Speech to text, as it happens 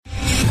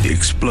The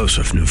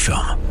explosive new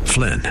film,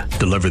 Flynn,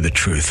 deliver the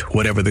truth,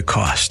 whatever the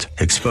cost,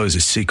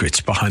 exposes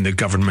secrets behind the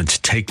government's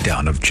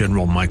takedown of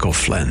General Michael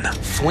Flynn.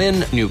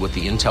 Flynn knew what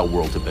the intel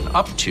world had been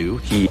up to.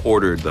 He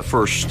ordered the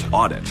first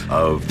audit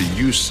of the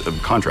use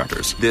of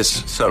contractors.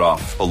 This set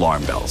off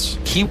alarm bells.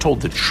 He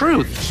told the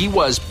truth. He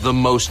was the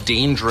most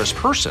dangerous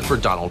person for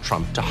Donald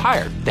Trump to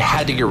hire. They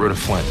had to get rid of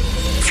Flynn.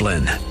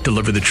 Flynn,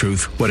 deliver the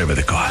truth, whatever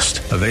the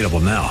cost. Available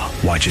now.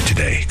 Watch it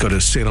today. Go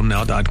to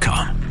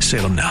salemnow.com.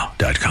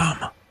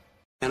 salemnow.com.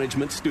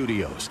 Management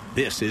Studios.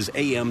 This is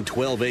AM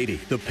 1280,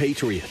 The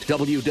Patriot,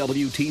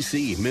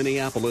 WWTC,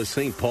 Minneapolis,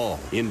 St. Paul,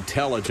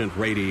 Intelligent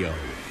Radio.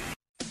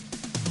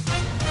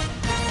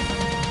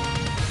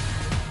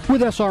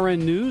 With SRN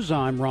News,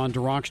 I'm Ron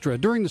DeRockstra.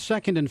 During the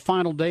second and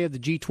final day of the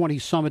G20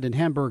 summit in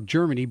Hamburg,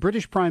 Germany,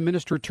 British Prime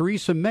Minister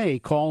Theresa May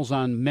calls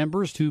on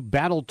members to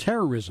battle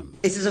terrorism.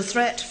 It is a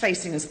threat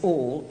facing us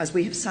all, as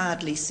we have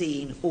sadly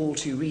seen all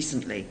too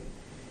recently.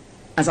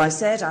 As I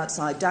said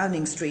outside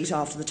Downing Street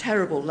after the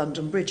terrible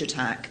London Bridge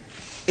attack,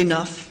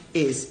 enough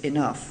is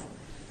enough.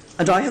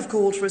 And I have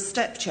called for a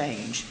step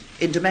change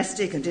in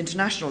domestic and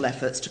international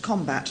efforts to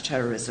combat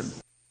terrorism.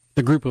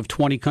 The group of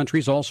 20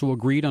 countries also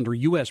agreed under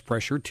U.S.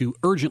 pressure to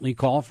urgently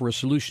call for a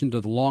solution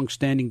to the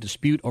long-standing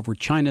dispute over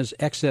China's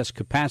excess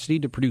capacity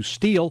to produce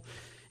steel.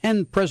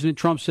 And President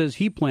Trump says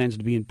he plans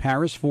to be in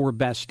Paris for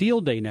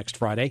Bastille Day next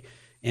Friday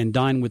and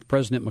dine with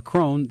President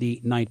Macron the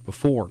night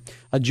before.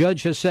 A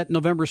judge has set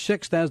November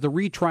 6th as the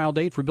retrial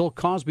date for Bill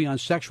Cosby on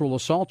sexual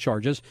assault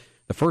charges.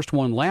 The first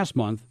one last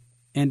month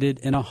ended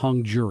in a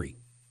hung jury.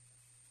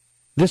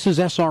 This is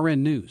SRN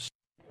News.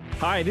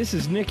 Hi, this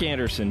is Nick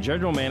Anderson,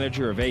 General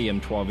Manager of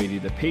AM 1280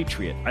 The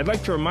Patriot. I'd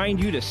like to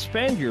remind you to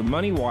spend your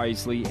money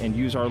wisely and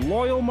use our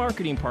loyal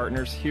marketing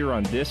partners here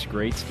on this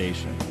great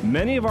station.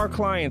 Many of our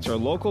clients are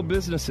local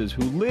businesses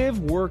who live,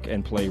 work,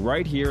 and play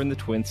right here in the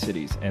Twin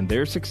Cities, and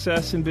their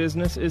success in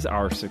business is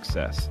our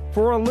success.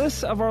 For a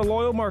list of our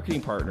loyal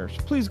marketing partners,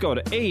 please go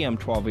to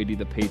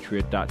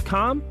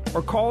am1280thepatriot.com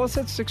or call us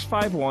at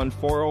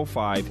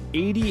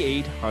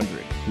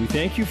 651-405-8800. We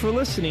thank you for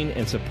listening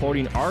and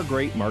supporting our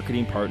great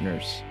marketing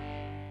partners.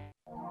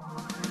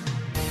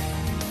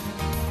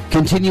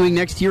 Continuing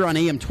next year on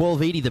AM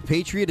 1280, The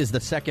Patriot is the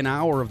second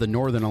hour of the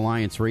Northern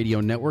Alliance Radio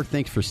Network.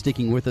 Thanks for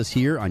sticking with us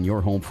here on your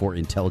home for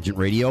intelligent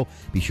radio.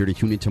 Be sure to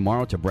tune in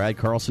tomorrow to Brad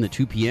Carlson at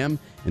 2 p.m.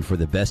 And for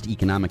the best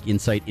economic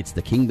insight, it's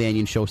the King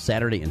Banyan Show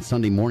Saturday and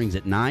Sunday mornings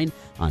at 9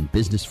 on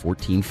Business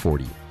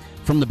 1440.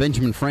 From the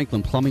Benjamin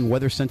Franklin Plumbing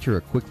Weather Center,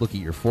 a quick look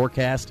at your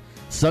forecast.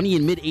 Sunny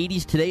in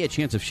mid-80s today, a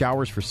chance of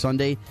showers for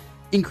Sunday.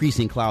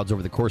 Increasing clouds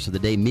over the course of the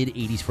day,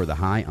 mid-80s for the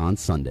high on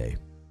Sunday.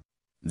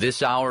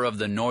 This hour of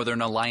the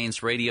Northern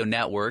Alliance Radio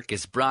Network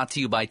is brought to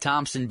you by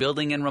Thompson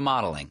Building and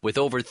Remodeling. With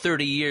over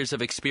 30 years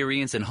of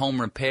experience in home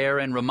repair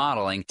and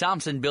remodeling,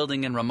 Thompson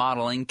Building and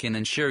Remodeling can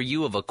ensure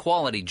you have a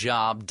quality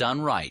job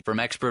done right. From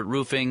expert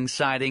roofing,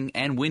 siding,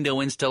 and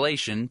window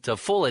installation to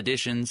full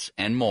additions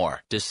and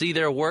more. To see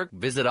their work,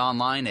 visit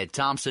online at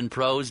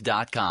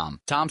thompsonpros.com.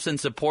 Thompson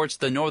supports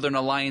the Northern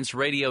Alliance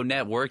Radio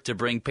Network to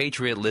bring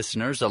Patriot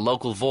listeners a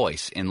local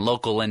voice in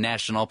local and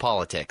national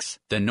politics.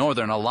 The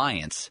Northern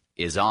Alliance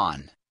is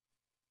on.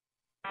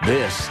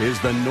 This is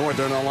the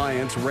Northern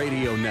Alliance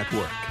Radio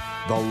Network,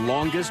 the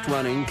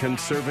longest-running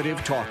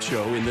conservative talk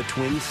show in the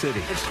Twin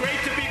Cities. It's great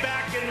to be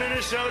back in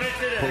Minnesota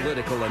today.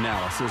 Political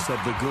analysis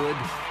of the good,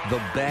 the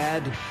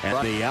bad,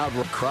 and the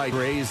outright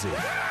crazy.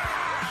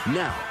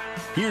 Now,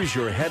 here's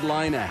your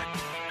headline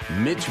act,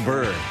 Mitch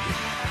Berg.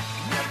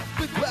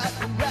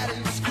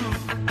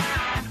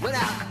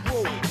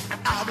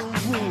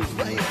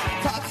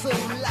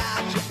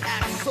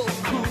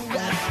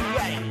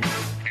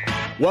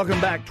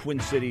 Welcome back, Twin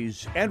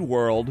Cities and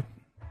world.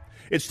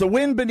 It's the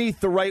wind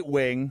beneath the right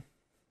wing,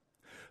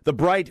 the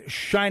bright,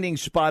 shining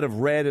spot of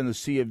red in the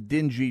sea of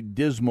dingy,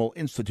 dismal,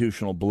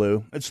 institutional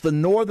blue. It's the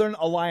Northern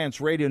Alliance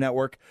Radio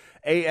Network,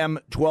 AM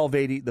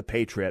 1280, The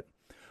Patriot.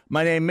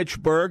 My name, Mitch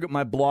Berg,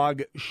 my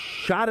blog,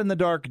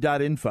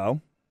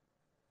 shotinthedark.info.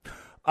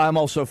 I'm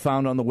also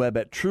found on the web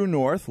at True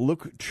North.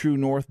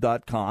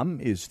 LookTrueNorth.com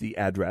is the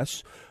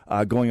address.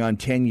 Going on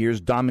 10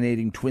 years,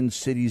 dominating Twin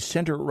Cities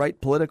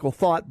center-right political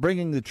thought,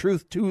 bringing the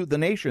truth to the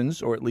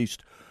nations, or at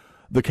least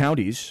the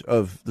counties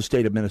of the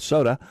state of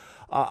Minnesota.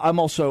 I'm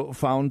also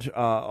found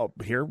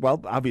here,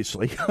 well,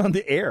 obviously, on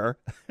the air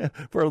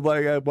for,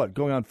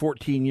 going on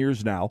 14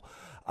 years now.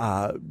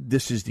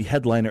 This is the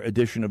headliner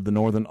edition of the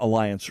Northern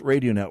Alliance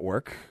Radio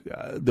Network,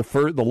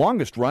 the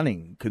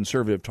longest-running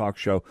conservative talk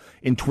show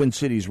in Twin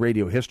Cities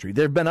radio history.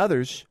 There have been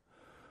others.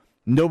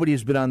 Nobody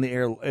has been on the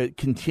air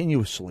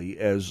continuously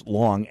as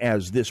long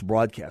as this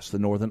broadcast, the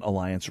Northern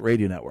Alliance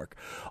Radio Network.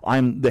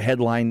 I'm the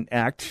headline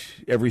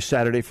act every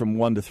Saturday from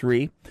 1 to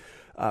 3.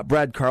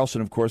 Brad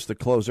Carlson, of course, the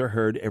closer,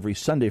 heard every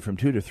Sunday from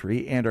 2 to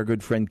 3, and our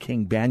good friend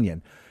King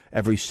Banyan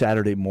every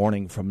Saturday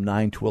morning from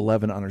 9 to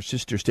 11 on our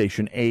sister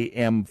station,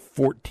 AM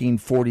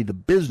 1440, The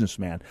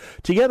Businessman.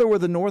 Together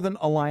with the Northern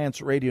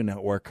Alliance Radio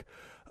Network,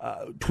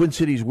 Twin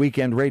Cities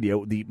Weekend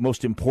Radio, the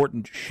most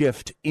important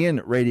shift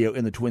in radio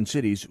in the Twin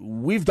Cities,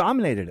 we've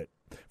dominated it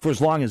for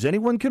as long as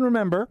anyone can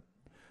remember.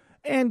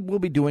 and we'll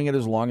be doing it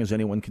as long as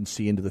anyone can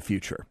see into the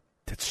future.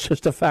 It's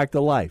just a fact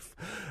of life.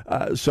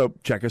 So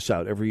check us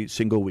out every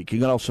single week. You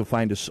can also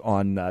find us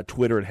on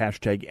Twitter at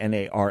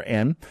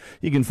 #NARN.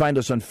 You can find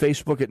us on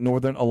Facebook at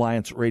Northern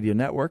Alliance Radio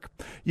Network.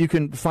 You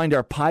can find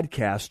our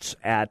podcasts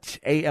at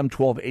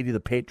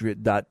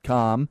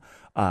am1280thepatriot.com.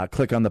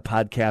 Click on the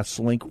podcasts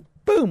link.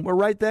 Boom, we're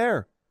right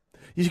there.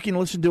 You can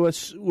listen to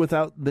us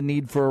without the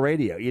need for a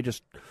radio. You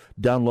just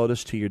download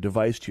us to your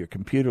device, to your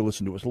computer,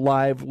 listen to us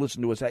live,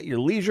 listen to us at your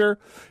leisure.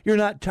 You're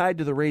not tied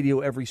to the radio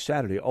every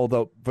Saturday,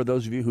 although for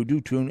those of you who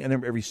do tune in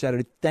every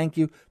Saturday, thank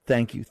you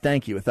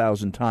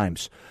 1,000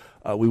 times.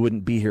 We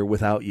wouldn't be here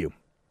without you.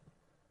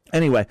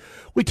 Anyway,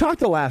 we talked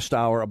the last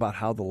hour about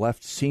how the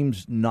left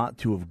seems not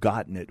to have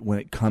gotten it when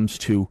it comes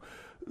to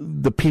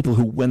the people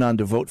who went on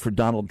to vote for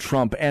Donald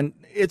Trump. And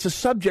it's a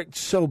subject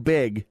so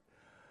big,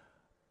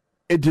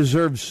 it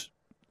deserves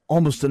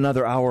almost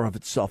another hour of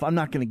itself. I'm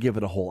not going to give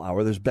it a whole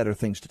hour. There's better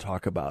things to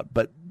talk about,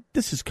 but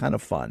this is kind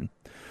of fun.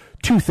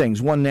 Two things,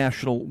 one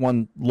national,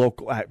 one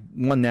local,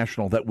 one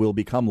national that will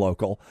become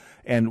local,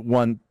 and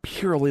one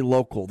purely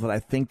local that I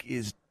think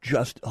is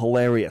just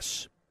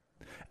hilarious.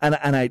 And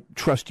I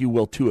trust you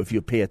will too if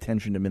you pay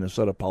attention to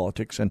Minnesota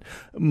politics, and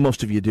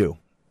most of you do.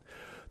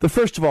 The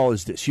first of all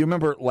is this. You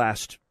remember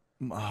last,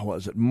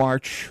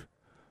 March,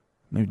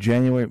 maybe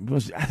January,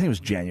 I think it was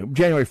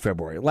January,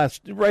 February,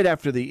 right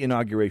after the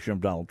inauguration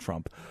of Donald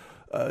Trump,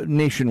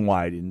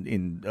 nationwide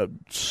in a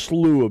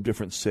slew of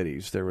different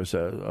cities, there was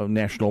a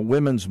national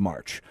women's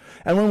march.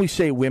 And when we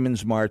say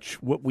women's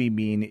march, what we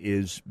mean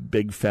is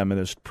big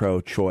feminist,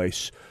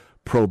 pro-choice,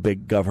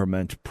 pro-big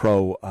government,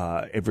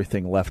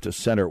 pro-everything left of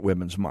center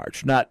women's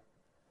march. Not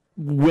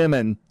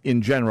women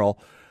in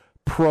general,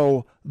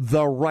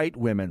 pro-the right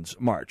women's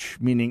march,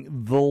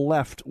 meaning the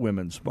left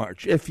women's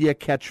march, if you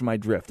catch my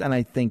drift, and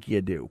I think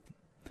you do.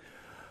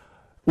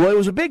 Well, it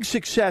was a big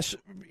success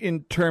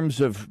in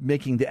terms of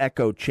making the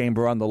echo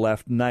chamber on the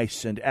left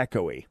nice and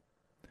echoey.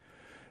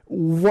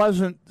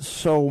 Wasn't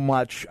so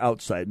much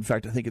outside. In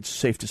fact, I think it's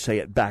safe to say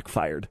it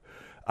backfired.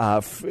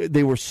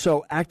 They were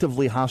so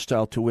actively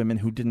hostile to women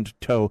who didn't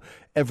toe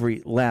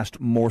every last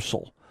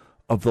morsel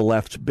of the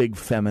left's big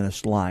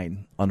feminist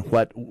line on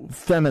what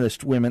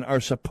feminist women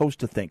are supposed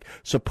to think,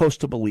 supposed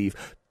to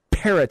believe,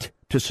 parrot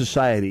to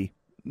society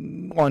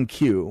on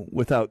cue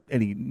without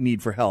any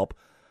need for help,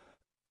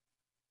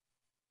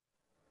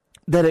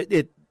 that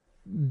it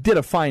did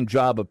a fine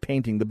job of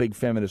painting the big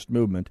feminist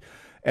movement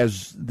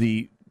as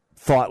the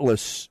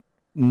thoughtless,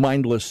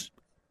 mindless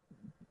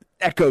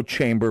echo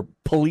chamber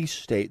police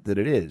state that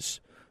it is.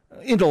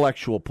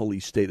 Intellectual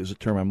police state is a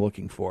term I'm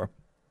looking for.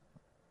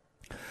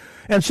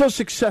 And so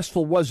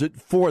successful was it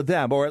for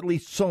them, or at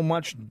least so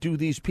much do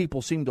these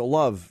people seem to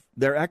love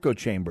their echo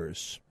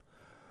chambers.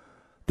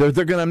 They're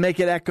going to make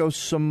it echo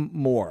some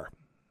more.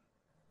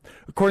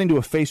 According to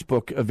a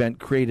Facebook event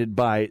created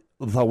by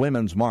the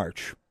Women's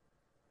March,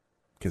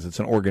 because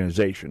it's an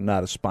organization,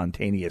 not a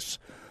spontaneous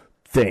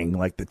thing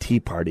like the Tea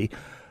Party,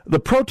 the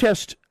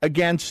protest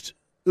against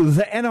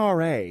the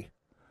NRA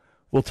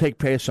will take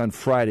place on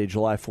Friday,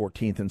 July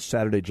 14th and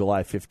Saturday,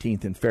 July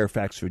 15th in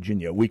Fairfax,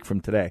 Virginia, a week from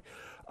today.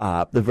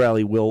 The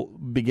rally will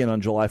begin on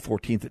July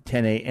 14th at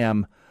 10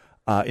 a.m.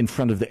 In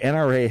front of the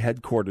NRA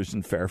headquarters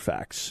in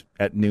Fairfax.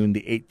 At noon,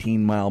 the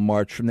 18-mile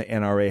march from the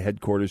NRA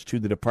headquarters to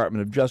the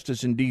Department of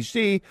Justice in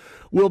D.C.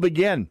 will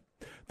begin.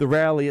 The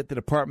rally at the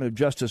Department of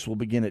Justice will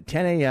begin at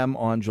 10 a.m.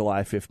 on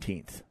July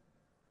 15th.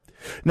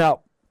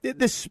 Now,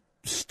 this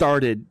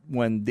started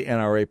when the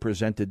NRA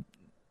presented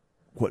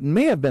what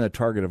may have been a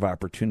target of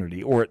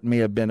opportunity, or it may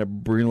have been a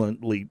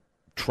brilliantly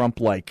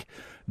Trump-like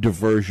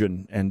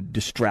diversion and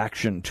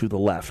distraction to the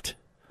left.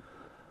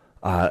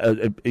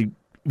 A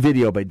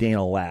video by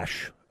Dana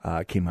Lash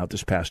came out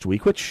this past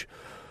week, which,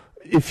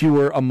 if you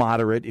were a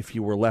moderate, if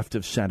you were left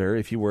of center,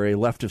 if you were a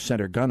left of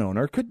center gun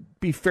owner, could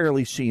be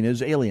fairly seen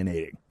as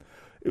alienating.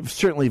 It was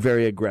certainly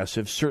very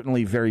aggressive,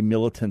 certainly very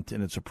militant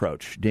in its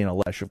approach. Dana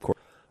Lash, of course,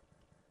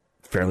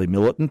 fairly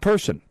militant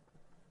person.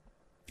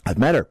 I've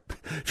met her.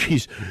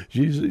 She's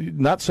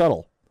not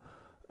subtle.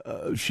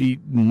 She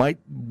might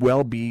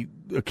well be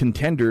a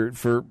contender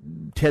for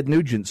Ted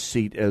Nugent's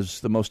seat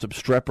as the most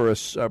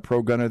obstreperous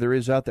pro-gunner there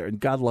is out there, and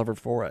God love her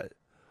for it.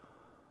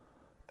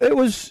 It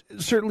was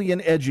certainly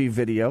an edgy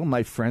video.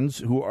 My friends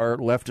who are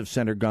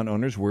left-of-center gun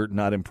owners were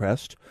not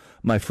impressed.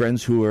 My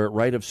friends who are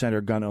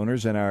right-of-center gun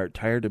owners and are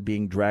tired of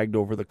being dragged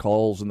over the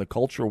coals in the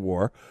culture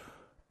war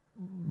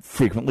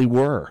frequently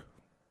were.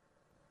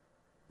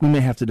 We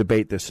may have to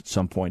debate this at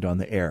some point on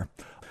the air.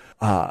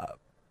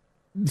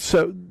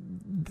 So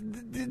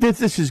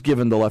this has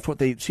given the left what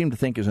they seem to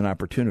think is an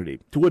opportunity,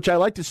 to which I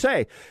like to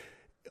say,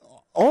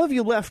 all of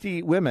you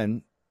lefty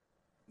women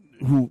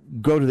who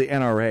go to the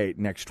NRA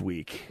next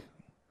week,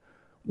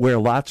 wear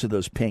lots of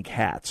those pink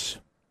hats,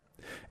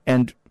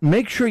 and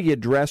make sure you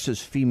dress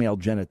as female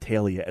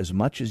genitalia as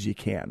much as you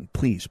can.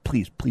 Please,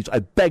 please, please, I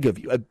beg of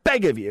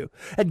you,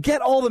 and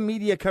get all the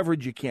media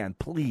coverage you can,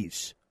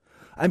 please.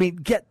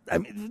 Get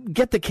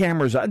the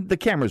cameras on. The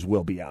cameras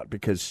will be out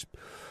because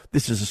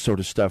This is the sort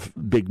of stuff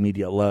big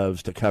media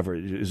loves to cover,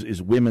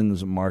 is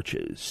women's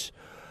marches.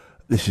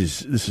 This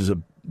is a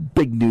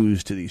big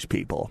news to these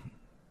people.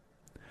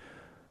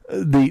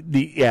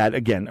 The ad,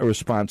 again, a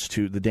response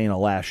to the Dana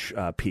Lash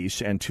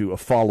piece and to a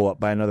follow-up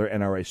by another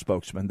NRA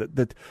spokesman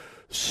that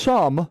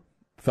some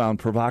found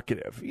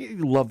provocative.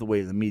 You love the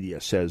way the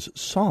media says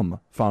some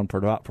found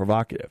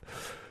provocative.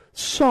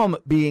 Some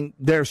being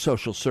their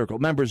social circle,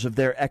 members of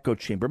their echo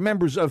chamber,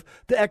 members of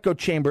the echo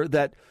chamber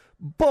that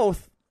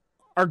both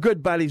are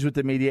good buddies with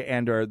the media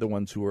and are the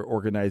ones who are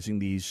organizing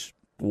these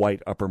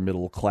white upper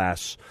middle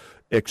class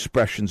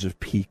expressions of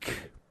pique.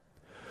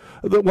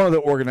 One of the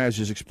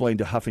organizers explained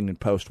to Huffington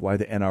Post why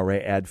the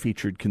NRA ad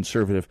featured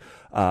conservative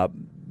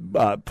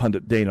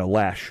pundit Dana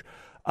Lash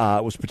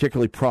was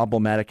particularly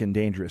problematic and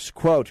dangerous.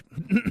 Quote,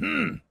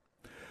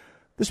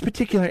 "This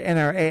particular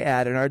NRA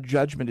ad, in our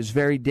judgment, is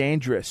very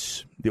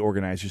dangerous," the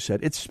organizer said.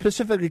 "It's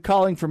specifically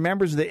calling for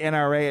members of the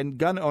NRA and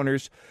gun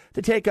owners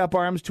to take up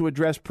arms to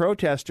address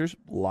protesters,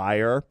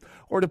 liar,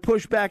 or to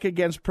push back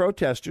against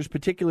protesters,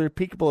 particularly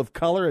people of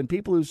color and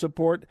people who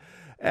support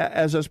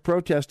as us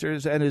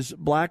protesters and as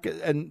black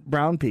and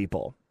brown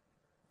people."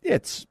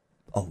 It's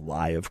a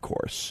lie, of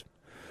course.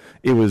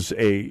 It was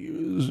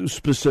a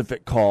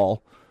specific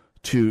call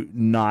to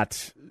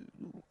not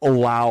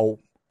allow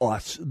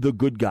us, the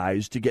good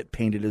guys, to get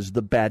painted as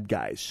the bad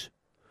guys,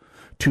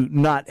 to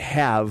not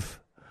have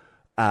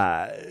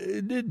to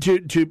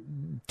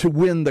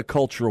win the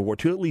cultural war,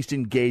 to at least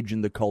engage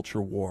in the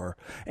culture war,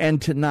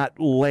 and to not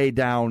lay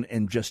down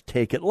and just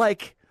take it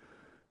like,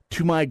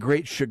 to my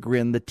great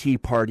chagrin, the Tea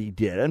Party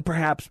did, and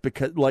perhaps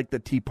because like the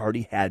Tea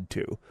Party had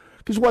to.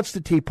 Because what's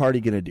the Tea Party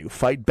going to do?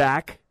 Fight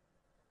back?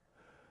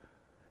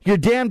 You're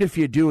damned if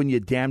you do and you're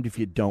damned if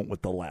you don't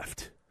with the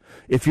left.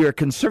 If you're a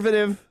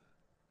conservative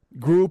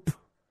group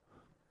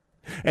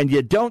and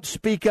you don't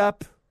speak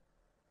up,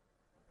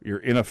 you're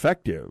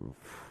ineffective.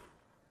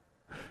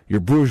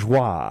 You're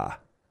bourgeois.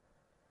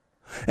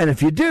 And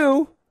if you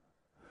do,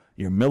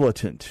 you're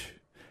militant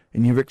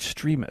and you're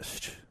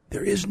extremist.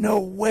 There is no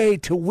way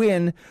to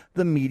win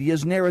the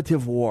media's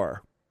narrative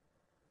war.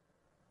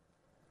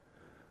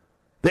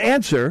 The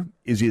answer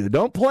is either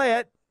don't play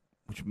it,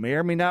 which may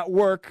or may not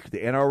work. The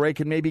NRA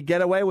can maybe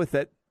get away with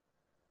it.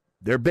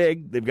 They're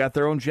big. They've got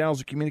their own channels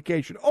of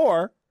communication.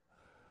 Or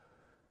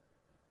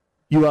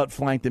you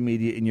outflank the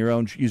media in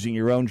using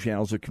your own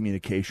channels of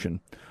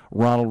communication.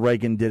 Ronald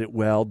Reagan did it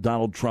well.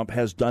 Donald Trump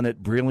has done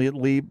it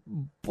brilliantly,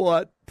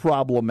 but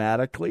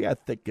problematically, I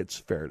think it's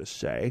fair to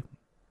say.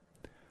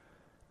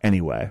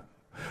 Anyway,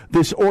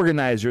 this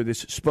organizer,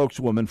 this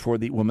spokeswoman for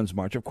the Women's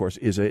March, of course,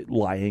 is a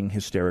lying,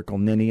 hysterical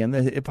ninny, and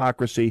the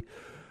hypocrisy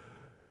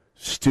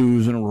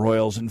stews and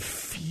roils and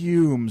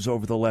fumes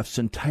over the left's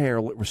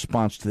entire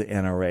response to the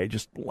NRA,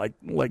 just like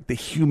the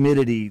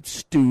humidity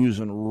stews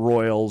and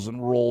roils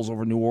and rolls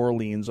over New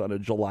Orleans on a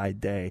July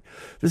day.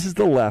 This is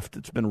the left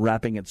that's been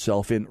wrapping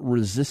itself in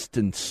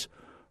resistance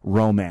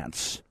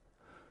romance,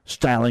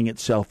 styling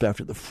itself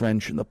after the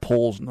French and the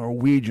Poles and the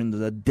Norwegians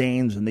and the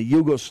Danes and the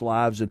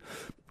Yugoslavs and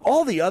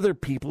all the other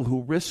people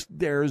who risked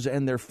theirs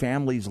and their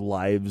families'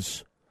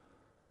 lives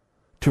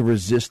to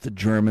resist the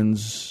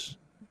Germans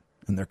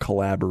and their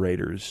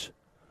collaborators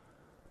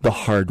the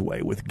hard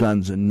way with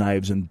guns and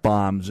knives and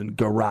bombs and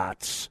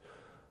garrots,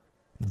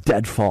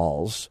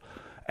 deadfalls,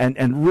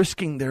 and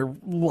risking their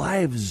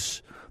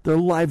lives, their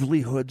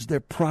livelihoods, their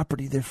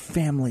property, their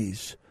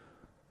families.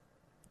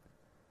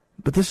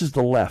 But this is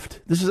the left.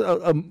 This is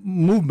a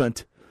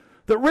movement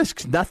that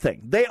risks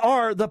nothing. They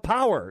are the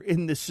power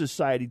in this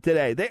society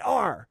today. They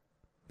are.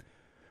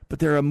 But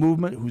they're a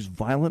movement whose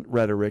violent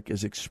rhetoric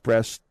is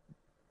expressed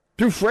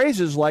through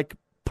phrases like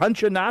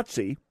punch a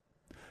Nazi.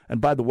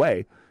 And by the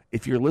way,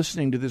 if you're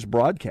listening to this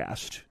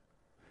broadcast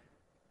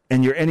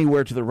and you're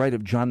anywhere to the right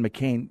of John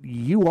McCain,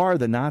 you are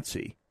the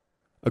Nazi,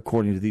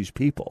 according to these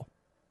people.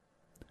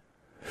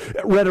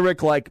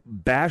 Rhetoric like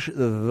bash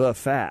the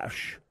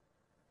fash.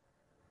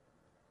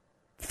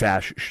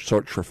 Fash,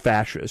 short for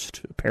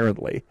fascist,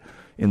 apparently,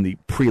 in the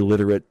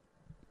pre-literate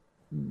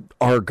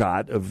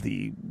argot of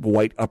the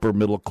white upper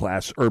middle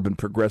class urban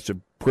progressive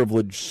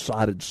privileged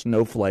sodded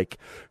snowflake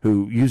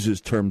who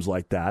uses terms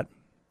like that.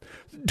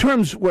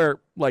 Terms where,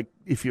 like,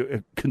 if you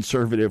a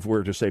conservative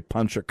were to say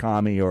punch a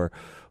commie or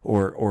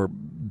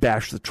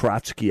bash the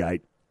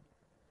Trotskyite,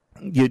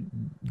 you'd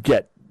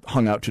get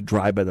hung out to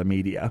dry by the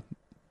media.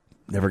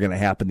 Never going to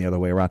happen the other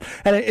way around.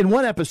 And in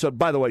one episode,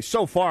 by the way,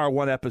 so far,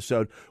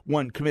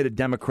 one committed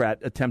Democrat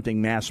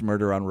attempting mass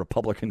murder on a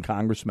Republican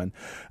congressman.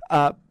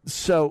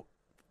 So,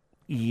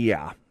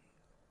 yeah.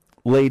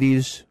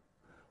 Ladies,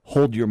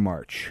 hold your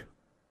march.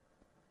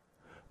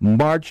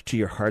 March to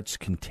your heart's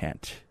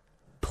content.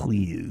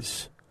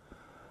 Please.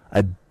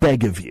 I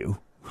beg of you.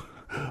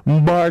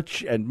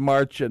 March and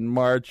march and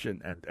march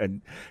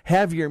and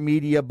have your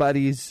media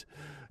buddies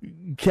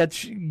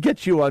get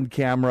you on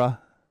camera.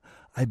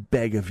 I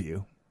beg of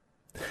you,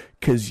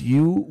 because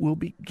you will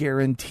be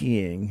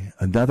guaranteeing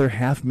another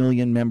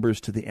 500,000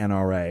 members to the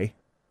NRA.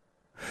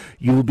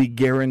 You will be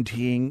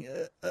guaranteeing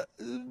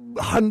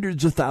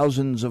hundreds of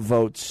thousands of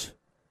votes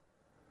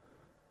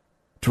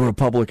to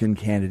Republican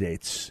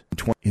candidates in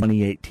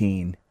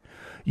 2018.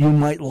 You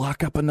might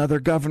lock up another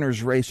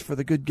governor's race for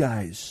the good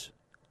guys.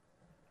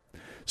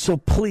 So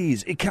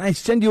please, can I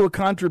send you a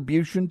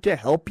contribution to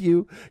help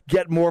you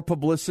get more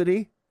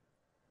publicity?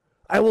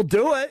 I will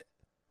do it.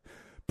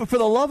 But for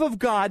the love of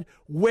God,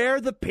 wear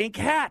the pink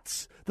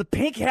hats. The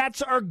pink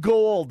hats are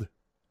gold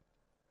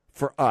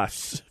for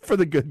us, for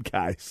the good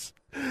guys.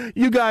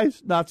 You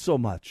guys, not so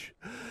much.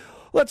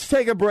 Let's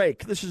take a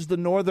break. This is the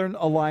Northern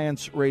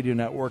Alliance Radio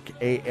Network,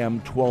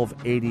 AM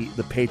 1280,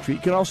 The Patriot.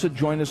 You can also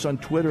join us on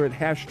Twitter at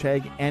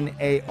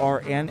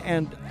 #NARN,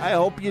 and I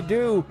hope you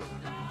do.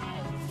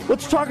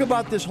 Let's talk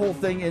about this whole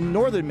thing in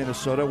northern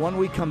Minnesota when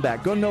we come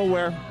back. Go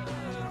nowhere.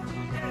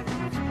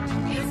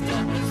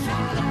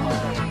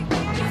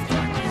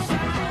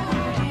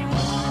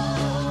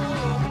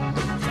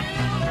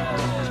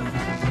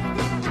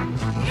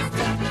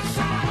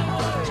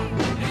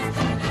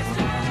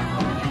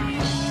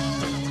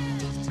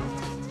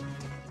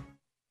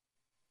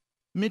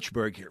 Mitch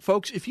Berg here.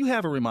 Folks, if you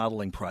have a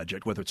remodeling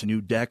project, whether it's a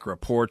new deck or a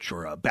porch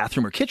or a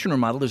bathroom or kitchen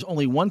remodel, there's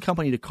only one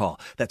company to call.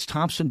 That's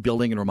Thompson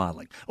Building and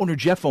Remodeling. Owner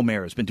Jeff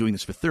O'Mara has been doing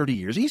this for 30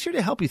 years. He's here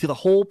to help you through the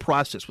whole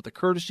process with the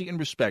courtesy and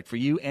respect for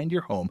you and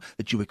your home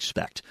that you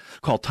expect.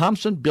 Call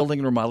Thompson Building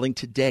and Remodeling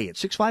today at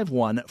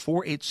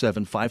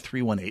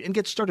 651-487-5318 and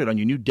get started on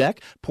your new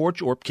deck,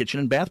 porch, or kitchen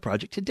and bath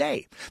project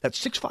today. That's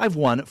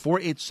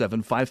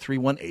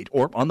 651-487-5318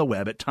 or on the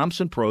web at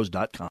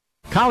thompsonpros.com.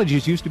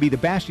 Colleges used to be the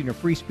bastion of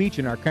free speech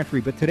in our country,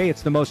 but today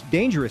it's the most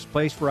dangerous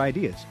place for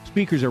ideas.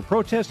 Speakers are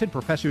protested,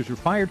 professors are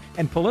fired,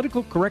 and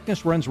political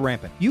correctness runs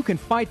rampant. You can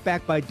fight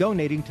back by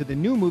donating to the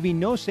new movie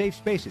No Safe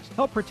Spaces.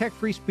 Help protect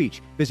free speech.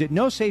 Visit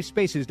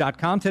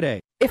nosafespaces.com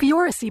today. If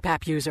you're a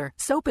CPAP user,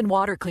 soap and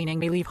water cleaning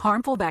may leave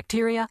harmful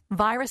bacteria,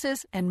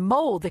 viruses, and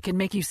mold that can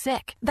make you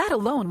sick. That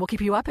alone will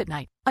keep you up at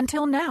night.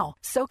 Until now,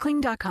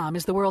 SoClean.com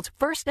is the world's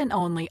first and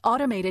only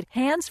automated,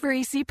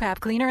 hands-free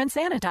CPAP cleaner and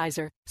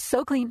sanitizer.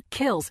 SoClean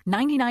kills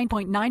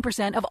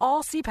 99.9% of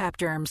all CPAP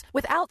germs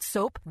without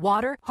soap,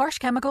 water, harsh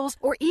chemicals,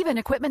 or even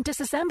equipment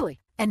disassembly.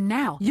 And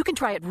now, you can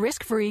try it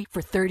risk-free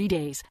for 30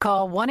 days.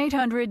 Call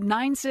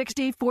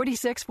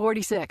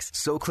 1-800-960-4646.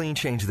 SoClean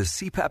changed the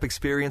CPAP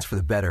experience for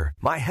the better.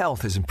 My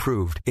health has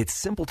improved. It's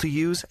simple to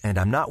use, and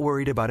I'm not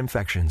worried about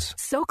infections.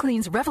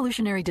 SoClean's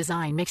revolutionary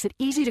design makes it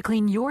easy to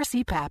clean your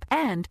CPAP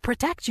and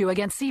protect you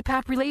against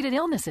CPAP-related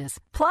illnesses.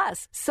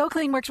 Plus,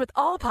 SoClean works with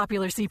all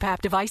popular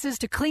CPAP devices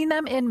to clean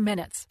them in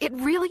minutes. It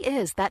really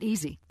is that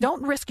easy.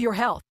 Don't risk your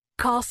health.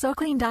 Call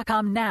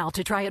SoClean.com now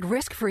to try it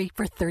risk-free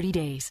for 30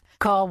 days.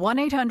 Call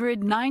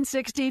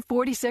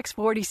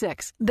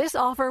 1-800-960-4646. This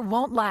offer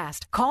won't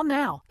last. Call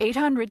now.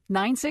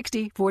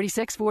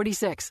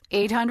 800-960-4646.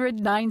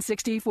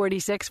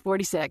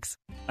 800-960-4646.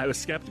 I was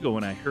skeptical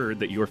when I heard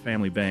that Your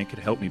Family Bank could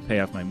help me pay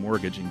off my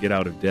mortgage and get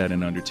out of debt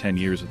in under 10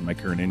 years with my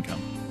current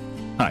income.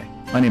 Hi,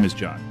 my name is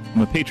John.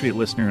 I'm a Patriot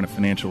listener and a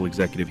financial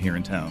executive here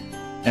in town.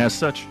 As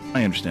such,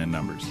 I understand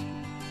numbers.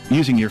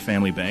 Using Your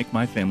Family Bank,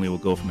 my family will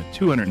go from a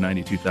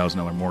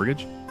 $292,000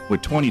 mortgage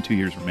with 22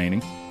 years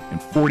remaining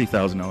and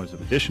 $40,000 of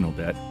additional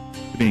debt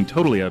to being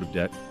totally out of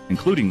debt,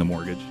 including the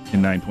mortgage,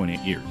 in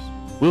 9.8 years.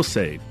 We'll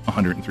save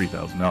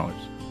 $103,000.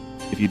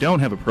 If you don't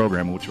have a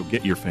program which will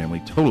get your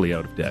family totally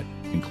out of debt,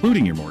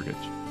 including your mortgage,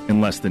 in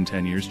less than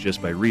 10 years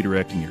just by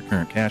redirecting your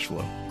current cash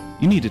flow,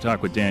 you need to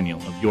talk with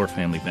Daniel of Your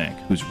Family Bank,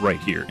 who's right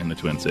here in the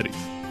Twin Cities.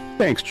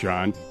 Thanks,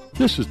 John.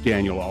 This is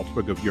Daniel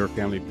Altwig of Your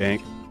Family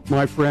Bank.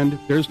 My friend,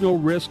 there's no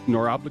risk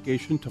nor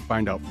obligation to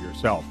find out for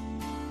yourself.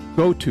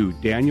 Go to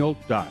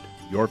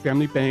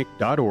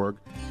daniel.yourfamilybank.org,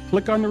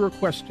 click on the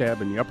Request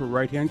tab in the upper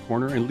right-hand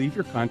corner, and leave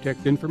your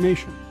contact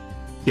information.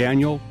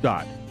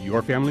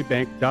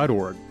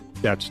 daniel.yourfamilybank.org.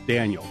 That's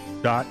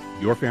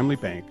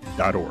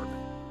daniel.yourfamilybank.org.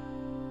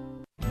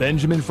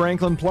 Benjamin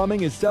Franklin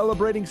Plumbing is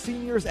celebrating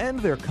seniors and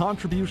their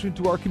contribution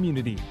to our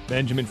community.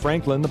 Benjamin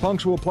Franklin, the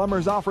punctual plumber,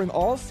 is offering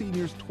all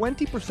seniors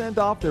 20%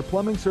 off their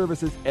plumbing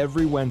services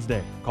every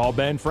Wednesday. Call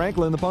Ben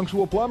Franklin, the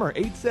punctual plumber,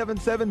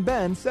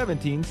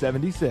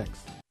 877-BEN-1776.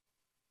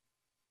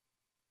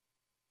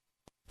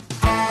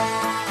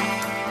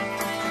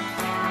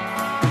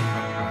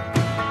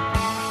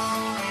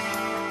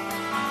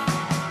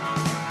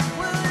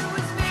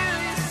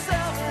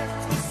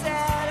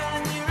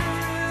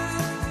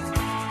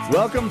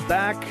 Welcome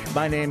back.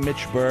 My name is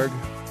Mitch Berg.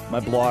 My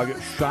blog,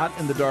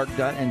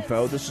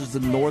 shotinthedark.info. This is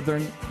the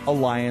Northern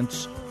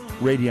Alliance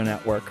Radio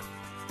Network.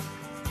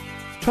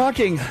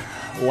 Talking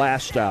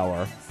last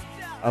hour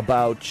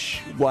about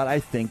what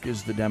I think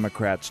is the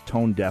Democrats'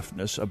 tone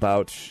deafness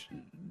about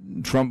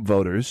Trump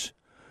voters.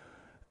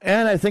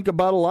 And I think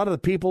about a lot of the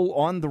people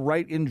on the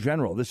right in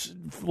general. This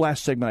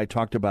last segment I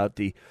talked about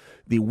the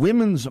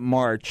Women's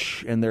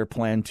March and their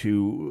plan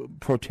to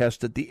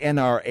protest at the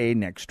NRA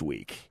next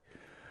week,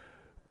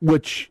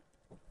 which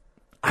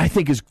I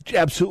think is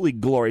absolutely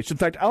glorious. In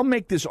fact, I'll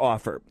make this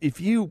offer.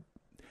 If you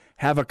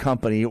have a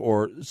company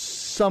or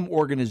some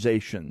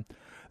organization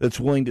that's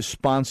willing to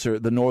sponsor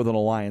the Northern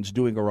Alliance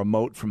doing a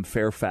remote from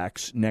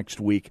Fairfax next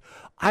week,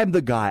 I'm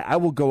the guy. I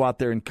will go out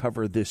there and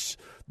cover this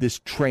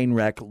train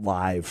wreck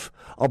live.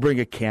 I'll bring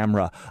a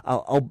camera.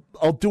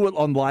 I'll do it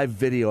on live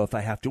video if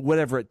I have to,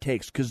 whatever it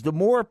takes. Because the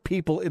more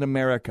people in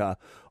America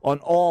on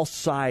all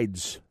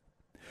sides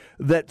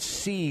that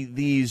see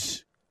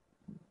these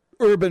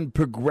urban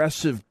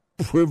progressive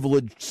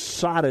privileged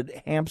sodded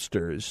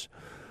hamsters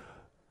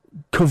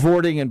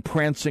cavorting and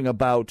prancing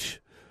about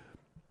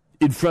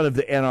in front of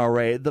the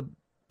NRA, the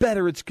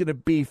better it's going to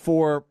be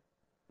for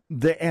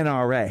the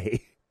NRA,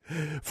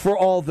 for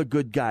all the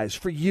good guys,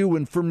 for you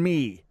and for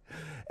me.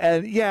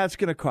 And yeah, it's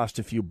going to cost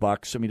a few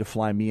bucks. I mean, to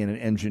fly me and an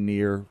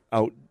engineer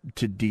out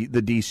to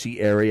the D.C.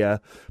 area,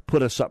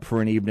 put us up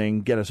for an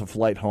evening, get us a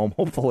flight home,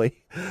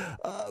 hopefully.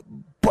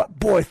 But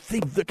boy,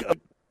 think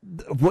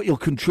what you'll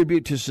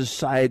contribute to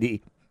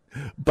society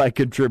by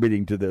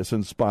contributing to this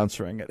and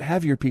sponsoring it.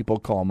 Have your people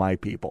call my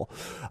people.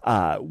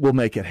 We'll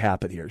make it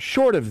happen here.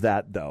 Short of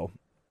that, though,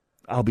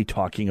 I'll be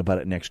talking about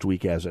it next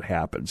week as it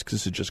happens, because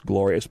this is just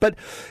glorious. But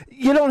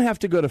you don't have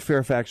to go to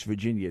Fairfax,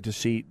 Virginia to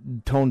see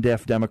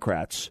tone-deaf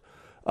Democrats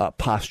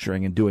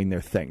posturing and doing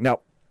their thing. Now,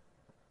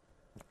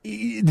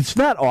 it's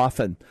not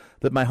often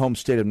that my home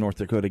state of North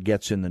Dakota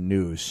gets in the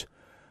news,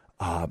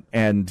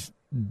 and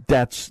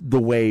that's the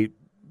way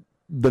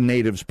the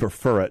natives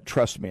prefer it.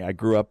 Trust me, I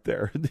grew up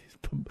there.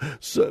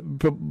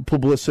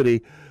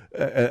 Publicity,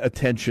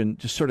 attention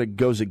just sort of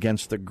goes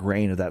against the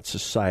grain of that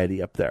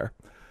society up there.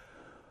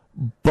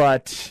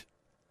 But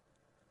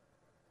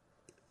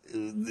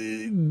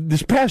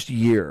this past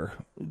year,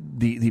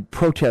 the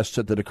protests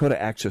at the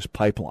Dakota Access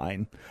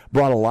Pipeline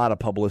brought a lot of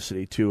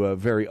publicity to a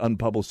very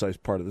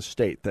unpublicized part of the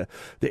state, the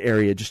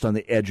area just on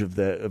the edge of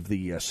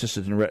the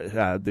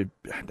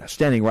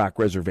Standing Rock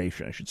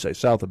Reservation, I should say,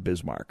 south of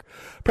Bismarck,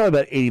 probably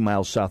about 80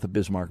 miles south of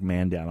Bismarck,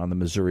 Mandan, on the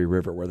Missouri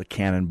River, where the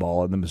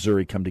Cannonball and the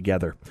Missouri come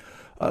together.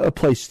 A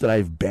place that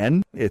I've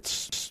been.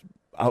 It's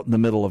out in the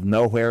middle of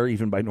nowhere,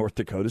 even by North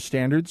Dakota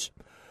standards.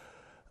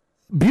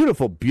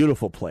 Beautiful,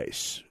 beautiful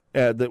place.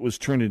 That was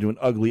turned into an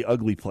ugly,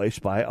 ugly place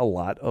by a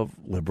lot of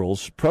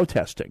liberals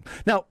protesting.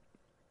 Now,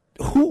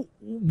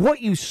 what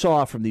you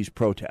saw from these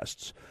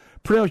protests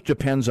pretty much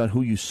depends on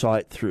who you saw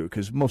it through,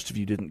 because most of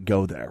you didn't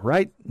go there,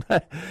 right?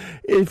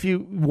 If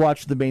you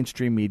watched the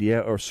mainstream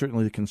media, or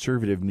certainly the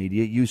conservative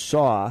media, you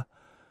saw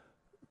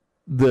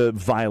the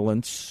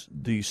violence,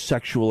 the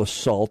sexual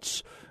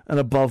assaults, and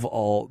above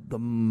all, the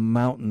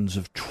mountains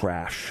of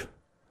trash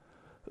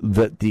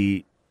that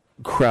the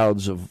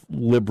crowds of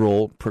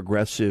liberal,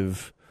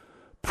 progressive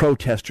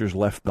protesters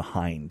left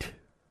behind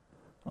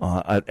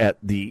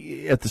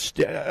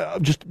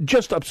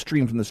just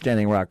upstream from the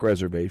Standing Rock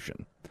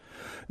Reservation.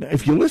 Now,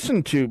 if you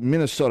listen to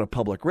Minnesota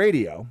Public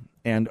Radio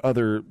and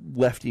other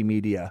lefty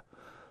media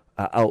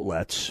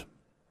outlets,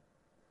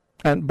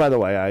 and by the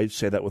way, I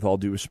say that with all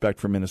due respect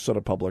for Minnesota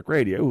Public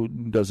Radio, who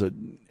does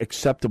an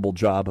acceptable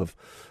job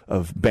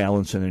of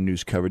balance in their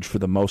news coverage for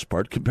the most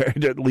part,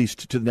 compared at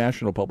least to the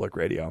National Public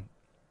Radio.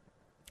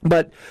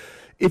 But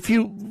if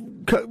you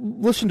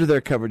listen to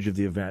their coverage of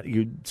the event,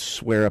 you'd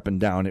swear up and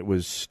down it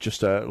was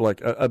just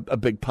a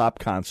big pop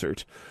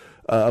concert,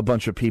 a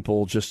bunch of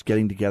people just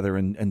getting together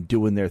and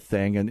doing their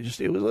thing, and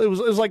it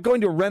was like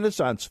going to a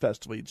Renaissance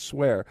festival. You'd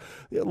swear.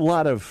 A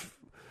lot of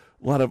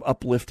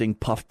uplifting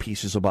puff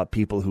pieces about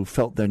people who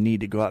felt their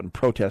need to go out and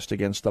protest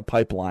against the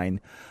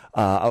pipeline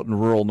out in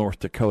rural North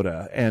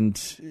Dakota,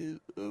 and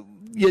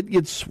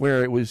you'd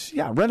swear it was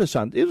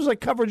Renaissance. It was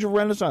like coverage of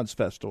Renaissance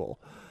festival.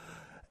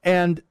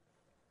 And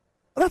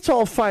that's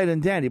all fine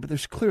and dandy, but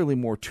there's clearly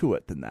more to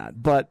it than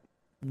that. But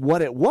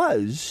what it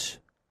was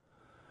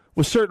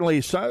certainly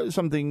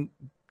something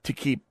to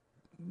keep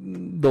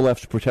the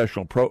left's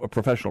professional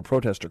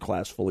protester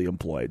class fully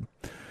employed.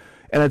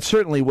 And it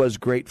certainly was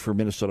great for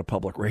Minnesota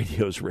Public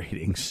Radio's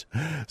ratings,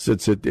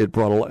 since it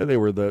brought they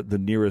were the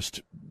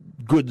nearest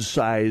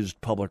good-sized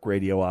public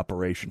radio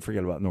operation.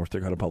 Forget about North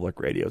Dakota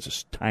Public Radio. It's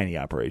a tiny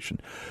operation.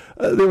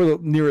 They were the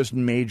nearest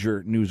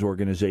major news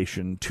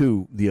organization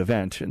to the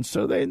event, and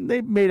so they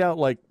made out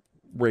like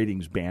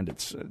ratings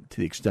bandits to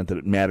the extent that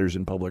it matters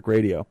in public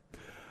radio.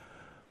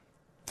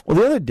 Well,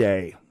 the other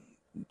day,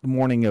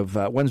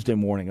 Wednesday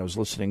morning, I was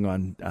listening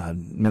on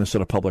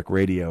Minnesota Public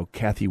Radio.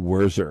 Kathy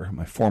Werzer,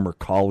 my former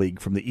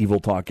colleague from the Evil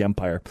Talk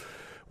Empire,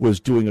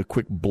 was doing a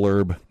quick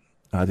blurb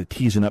to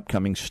tease an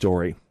upcoming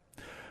story.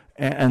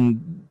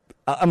 And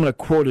I'm going to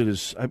quote it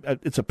as,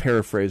 it's a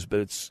paraphrase, but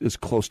it's as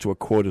close to a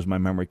quote as my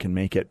memory can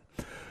make it.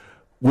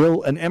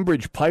 Will an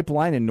Enbridge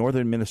pipeline in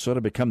northern Minnesota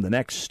become the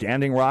next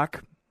Standing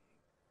Rock?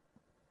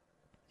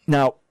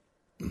 Now,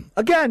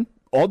 again,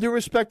 all due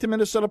respect to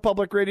Minnesota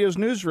Public Radio's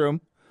newsroom,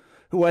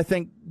 who I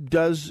think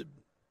does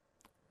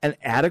an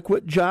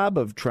adequate job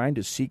of trying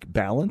to seek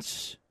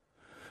balance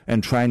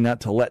and trying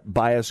not to let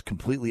bias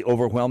completely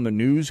overwhelm the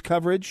news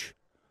coverage.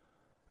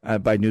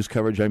 By news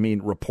coverage, I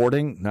mean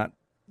reporting, not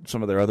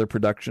some of their other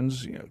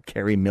productions.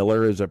 Carrie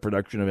Miller is a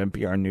production of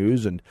NPR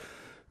News, and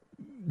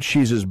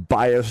she's as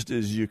biased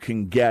as you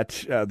can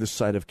get this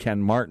side of Ken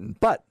Martin.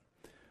 But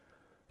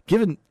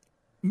given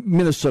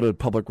Minnesota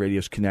Public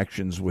Radio's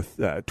connections with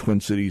Twin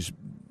Cities'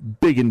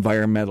 big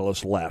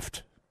environmentalist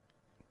left.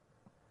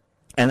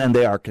 And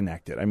they are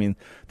connected. I mean,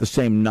 the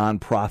same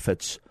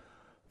nonprofits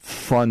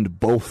fund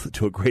both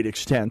to a great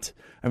extent.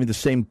 I mean, the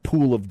same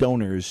pool of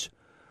donors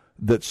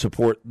that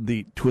support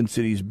the Twin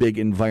Cities' big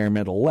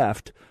environmental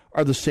left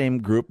are the same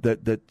group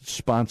that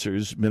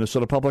sponsors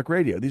Minnesota Public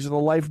Radio. These are the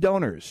life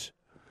donors,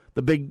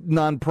 the big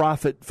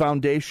nonprofit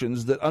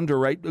foundations that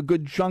underwrite a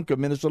good chunk of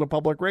Minnesota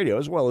Public Radio,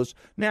 as well as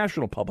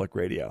National Public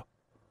Radio.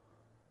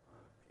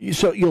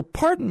 So you'll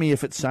pardon me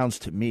if it sounds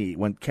to me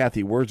when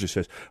Kathy Wurzer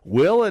says,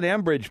 will an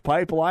Enbridge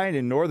pipeline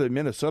in northern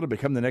Minnesota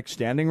become the next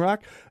Standing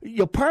Rock?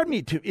 You'll pardon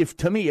me if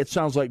to me it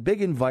sounds like big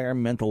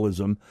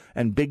environmentalism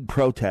and big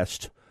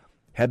protest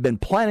have been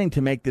planning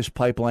to make this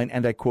pipeline,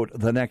 and I quote,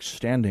 the next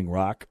Standing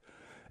Rock,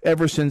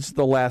 ever since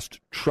the last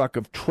truck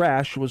of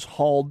trash was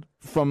hauled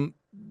from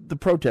the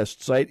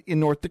protest site in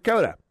North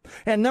Dakota.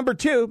 And number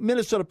two,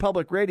 Minnesota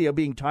Public Radio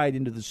being tied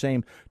into the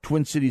same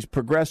Twin Cities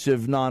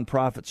progressive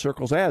nonprofit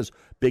circles as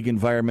big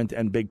environment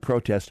and big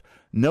protest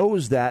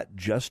knows that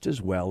just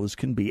as well as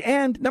can be.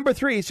 And number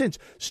three, since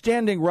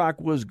Standing Rock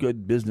was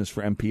good business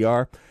for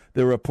NPR,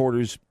 the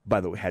reporters,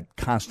 by the way, had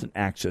constant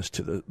access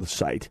to the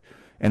site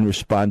and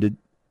responded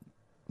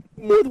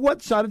with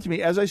what sounded to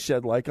me, as I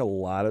said, like a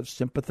lot of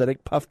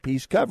sympathetic puff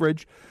piece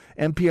coverage.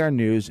 NPR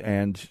News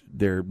and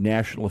their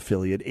national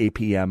affiliate,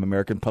 APM,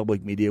 American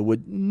Public Media,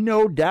 would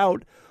no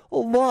doubt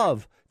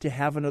love to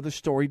have another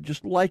story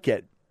just like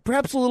it.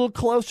 Perhaps a little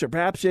closer,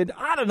 perhaps in,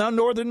 I don't know,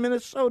 northern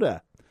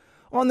Minnesota,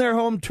 on their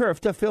home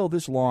turf to fill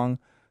this long,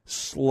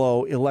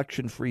 slow,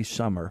 election-free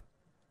summer.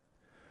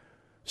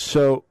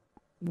 So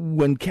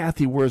when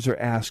Kathy Wurzer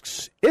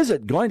asks, is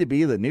it going to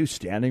be the new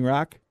Standing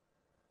Rock?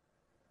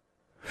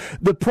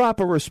 The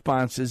proper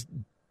response is,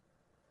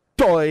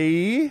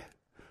 doy.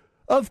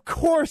 Of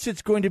course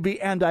it's going to be,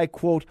 and I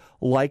quote,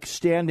 like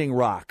Standing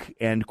Rock,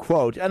 end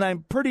quote. And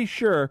I'm pretty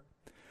sure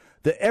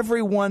that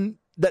everyone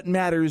that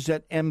matters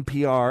at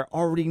NPR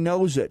already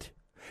knows it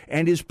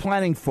and is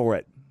planning for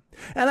it.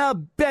 And I'll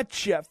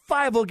bet you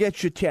 5 will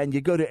get you 10. You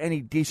go to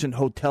any decent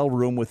hotel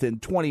room within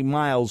 20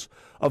 miles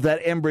of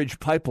that Enbridge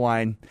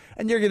pipeline,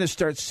 and you're going to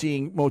start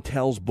seeing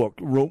motels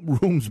booked,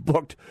 rooms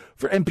booked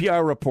for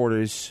NPR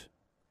reporters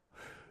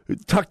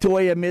tucked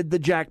away amid the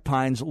jack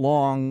pines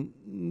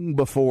long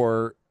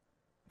before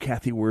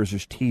Kathy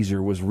Wurzer's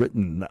teaser was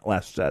written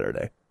last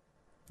Saturday.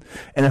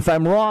 And if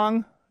I'm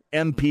wrong,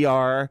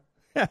 NPR,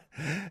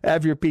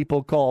 have your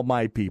people call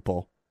my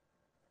people.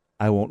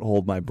 I won't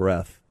hold my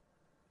breath.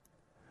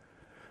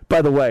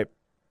 By the way,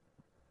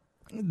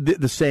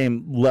 the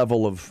same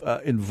level of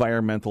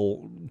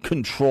environmental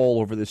control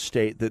over the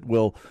state that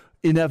will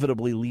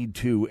inevitably lead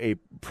to a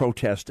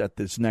protest at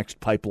this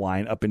next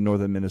pipeline up in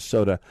northern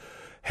Minnesota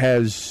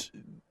has,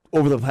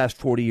 over the past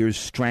 40 years,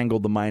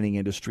 strangled the mining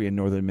industry in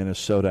northern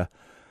Minnesota.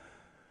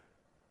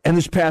 And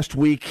this past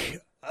week,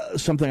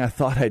 something I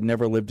thought I'd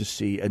never live to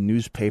see, a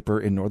newspaper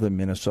in northern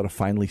Minnesota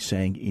finally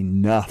saying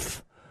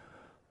enough.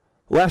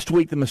 Last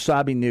week, the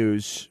Mesabi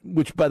News,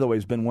 which, by the way,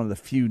 has been one of the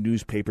few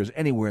newspapers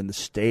anywhere in the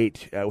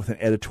state with an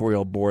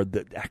editorial board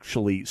that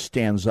actually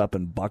stands up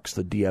and bucks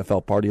the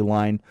DFL party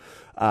line,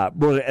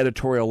 wrote an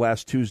editorial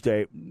last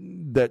Tuesday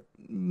that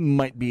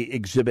might be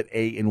Exhibit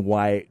A in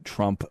Why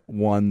Trump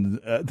Won,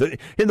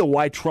 in the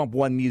Why Trump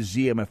Won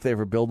Museum if they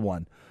ever build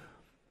one.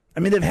 I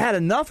mean, they've had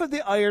enough of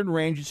the Iron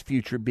Range's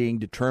future being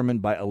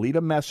determined by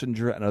Alita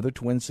Messenger and other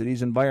Twin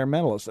Cities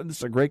environmentalists. And this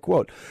is a great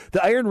quote.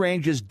 The Iron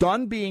Range is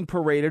done being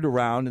paraded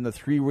around in the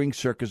three-ring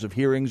circus of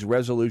hearings,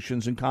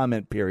 resolutions, and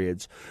comment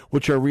periods,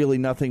 which are really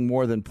nothing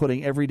more than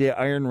putting everyday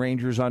Iron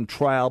Rangers on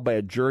trial by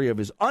a jury of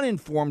his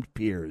uninformed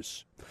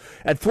peers.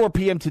 At 4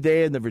 p.m.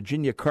 today in the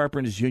Virginia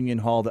Carpenters Union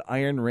Hall, the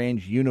Iron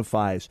Range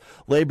unifies.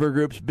 Labor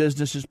groups,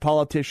 businesses,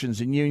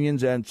 politicians, and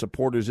unions and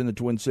supporters in the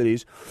Twin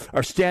Cities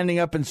are standing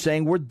up and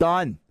saying, we're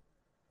done.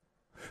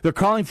 They're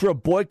calling for a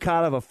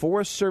boycott of a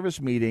Forest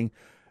Service meeting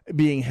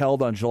being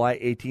held on July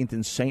 18th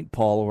in St.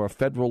 Paul over a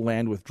federal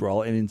land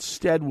withdrawal, and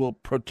instead will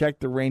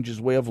protect the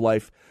range's way of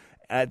life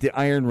at the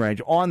Iron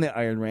Range, on the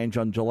Iron Range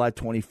on July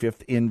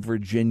 25th in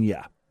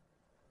Virginia.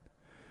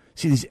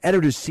 See, these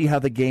editors see how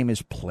the game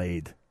is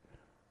played.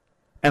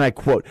 And I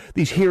quote,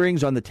 these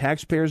hearings on the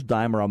taxpayers'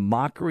 dime are a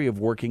mockery of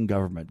working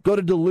government. Go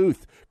to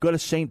Duluth, go to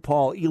St.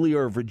 Paul, Ely,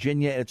 or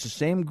Virginia, and it's the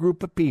same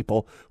group of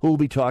people who will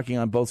be talking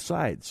on both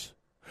sides.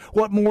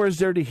 What more is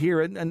there to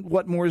hear, and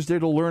what more is there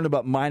to learn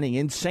about mining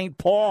in St.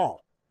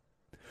 Paul?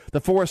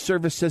 The Forest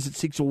Service says it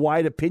seeks a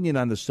wide opinion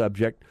on the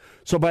subject.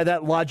 So by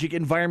that logic,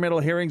 environmental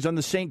hearings on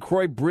the St.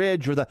 Croix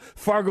Bridge or the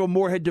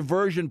Fargo-Moorhead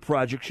Diversion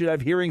Project should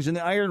have hearings in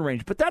the Iron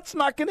Range. But that's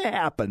not going to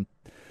happen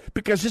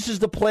because this is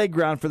the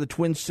playground for the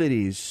Twin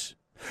Cities.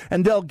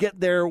 And they'll get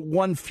there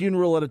one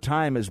funeral at a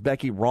time, as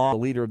Becky Raw, the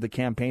leader of the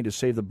campaign to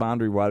save the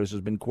Boundary Waters, has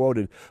been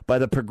quoted by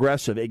The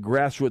Progressive, a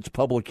grassroots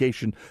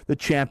publication that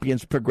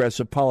champions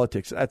progressive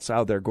politics. That's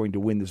how they're going to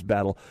win this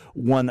battle,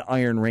 one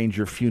Iron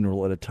Ranger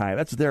funeral at a time.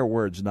 That's their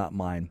words, not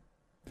mine.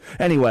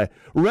 Anyway,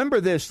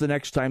 remember this the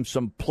next time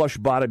some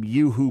plush-bottom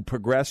yoo-hoo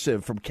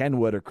progressive from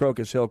Kenwood or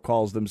Crocus Hill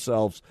calls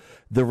themselves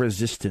the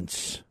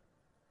Resistance.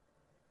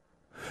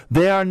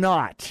 They are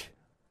not.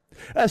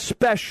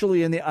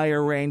 Especially in the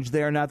Ire Range,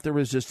 they are not the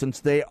Resistance.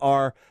 They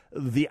are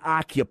the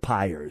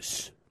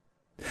occupiers.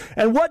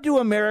 And what do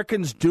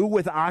Americans do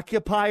with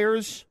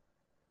occupiers?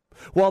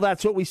 Well,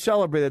 that's what we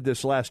celebrated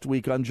this last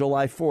week on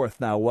July 4th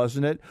now,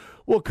 wasn't it?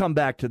 We'll come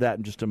back to that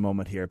in just a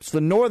moment here. It's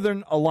the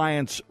Northern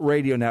Alliance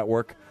Radio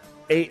Network,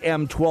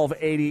 AM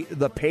 1280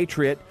 The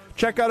Patriot.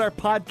 Check out our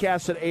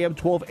podcast at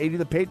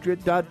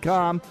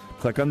am1280thepatriot.com.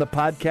 Click on the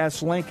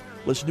podcast link.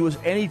 Listen to us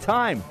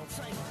anytime,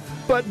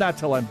 but not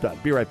till I'm done.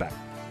 Be right back.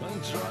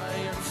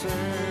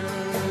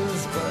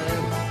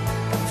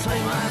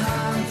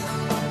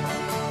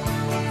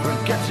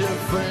 Forget your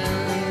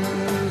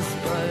friends,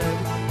 babe.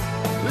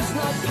 There's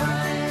no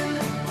pain,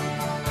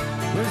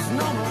 there's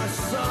no more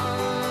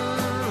sorrow.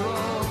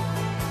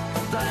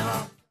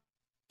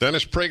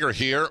 Dennis Prager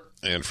here,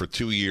 and for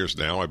 2 years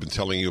now I've been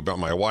telling you about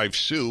my wife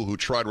Sue, who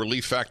tried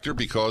Relief Factor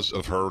because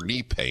of her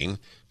knee pain,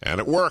 and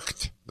it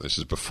worked. This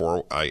is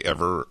before I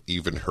ever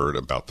even heard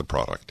about the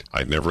product.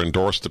 I'd never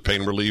endorsed a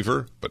pain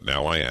reliever, but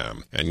now I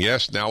am. And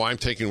yes, now I'm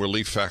taking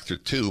Relief Factor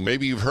too.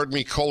 Maybe you've heard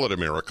me call it a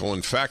miracle.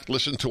 In fact,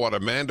 listen to what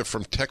Amanda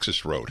from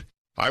Texas wrote.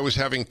 I was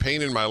having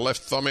pain in my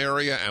left thumb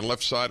area and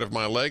left side of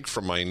my leg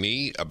from my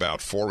knee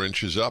about 4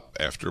 inches up.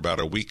 After about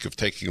a week of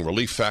taking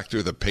Relief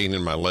Factor, the pain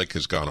in my leg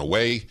has gone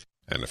away,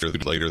 and a few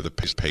days later, the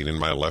pain in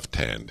my left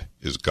hand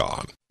is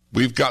gone.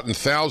 We've gotten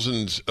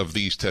thousands of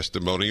these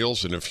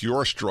testimonials, and if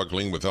you're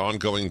struggling with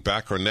ongoing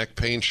back or neck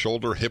pain,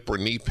 shoulder, hip, or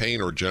knee pain,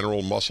 or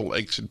general muscle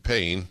aches and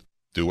pain,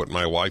 do what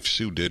my wife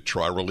Sue did.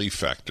 Try Relief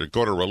Factor.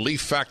 Go to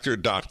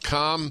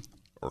ReliefFactor.com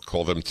or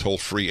call them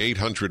toll-free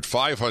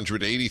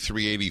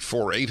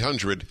 800-500-8384,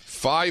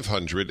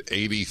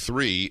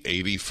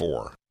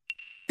 800-500-8384.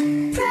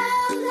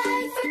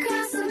 Pro-life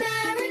across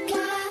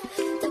America,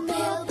 the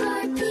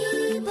Billboard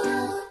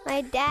people.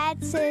 My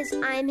dad says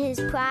I'm his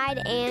pride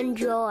and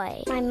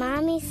joy. My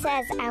mommy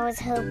says I was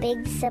her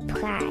big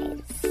surprise.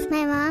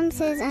 My mom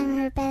says I'm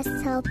her best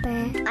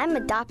helper. I'm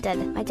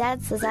adopted. My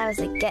dad says I was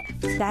a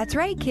gift. That's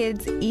right,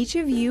 kids. Each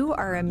of you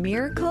are a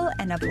miracle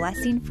and a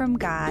blessing from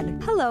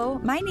God. Hello,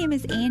 my name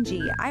is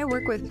Angie. I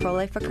work with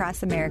Pro-Life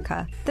Across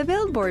America, the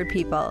Billboard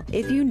people.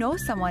 If you know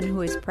someone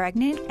who is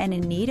pregnant and in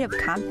need of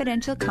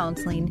confidential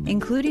counseling,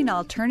 including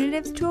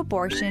alternatives to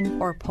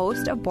abortion or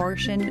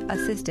post-abortion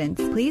assistance,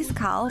 please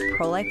call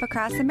Pro-Life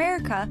Across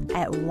America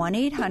at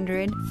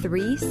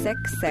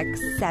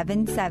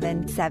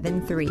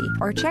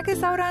 1-800-366-7773 or check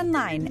us out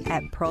online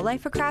at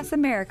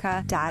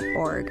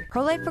prolifeacrossamerica.org.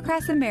 Pro-Life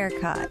Across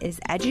America is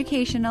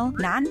educational,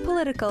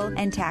 non-political,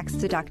 and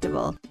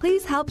tax-deductible.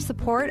 Please help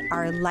support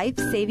our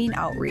life-saving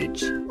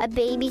outreach. A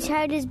baby's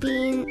heart is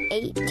being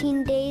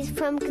 18 days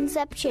from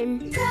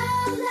conception.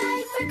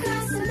 Pro-life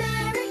across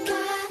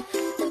America,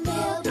 the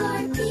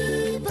Billboard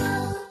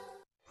people.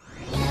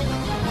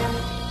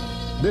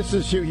 This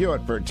is Hugh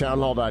Hewitt for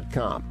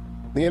townhall.com.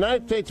 The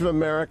United States of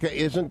America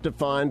isn't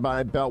defined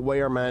by Beltway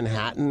or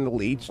Manhattan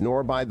elites,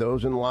 nor by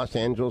those in Los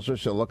Angeles or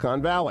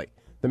Silicon Valley.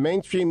 The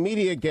mainstream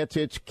media gets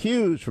its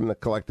cues from the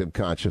collective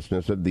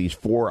consciousness of these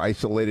four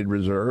isolated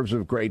reserves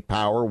of great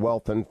power,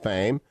 wealth, and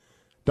fame.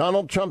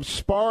 Donald Trump's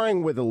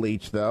sparring with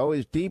elites, though,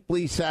 is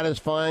deeply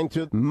satisfying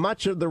to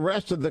much of the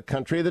rest of the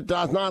country that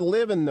does not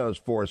live in those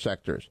four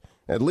sectors.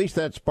 At least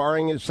that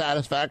sparring is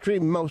satisfactory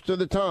most of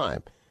the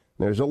time.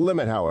 There's a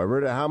limit, however,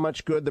 to how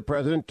much good the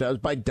president does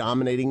by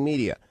dominating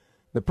media.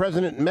 The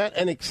president met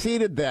and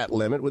exceeded that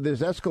limit with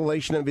his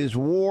escalation of his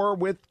war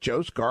with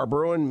Joe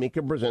Scarborough and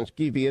Mika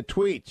Brzezinski via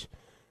tweets.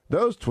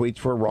 Those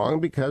tweets were wrong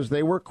because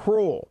they were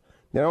cruel.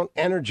 They don't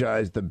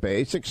energize the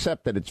base,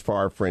 except at its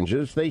far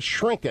fringes. They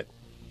shrink it.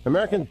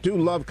 Americans do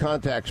love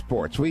contact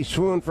sports. We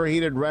swoon for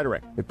heated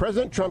rhetoric. If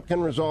President Trump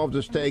can resolve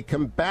to stay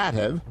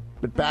combative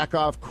but back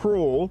off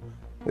cruel,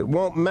 it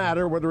won't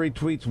matter whether he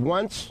tweets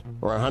once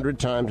or 100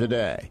 times a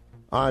day.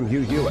 I'm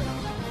Hugh Hewitt.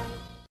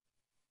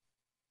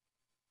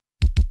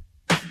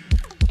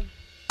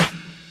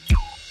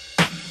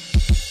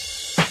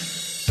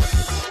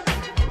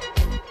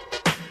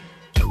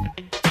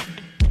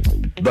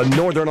 The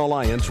Northern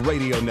Alliance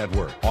Radio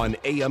Network on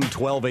AM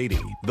 1280,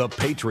 The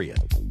Patriot.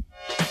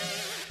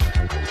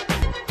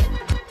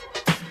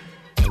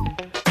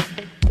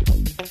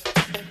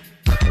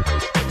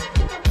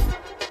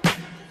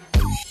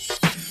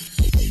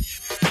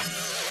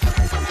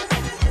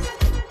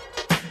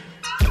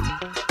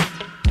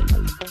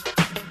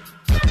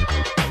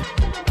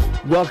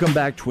 Welcome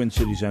back, Twin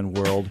Cities and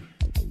World.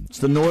 It's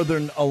the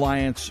Northern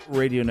Alliance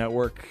Radio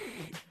Network,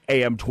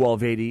 AM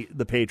 1280,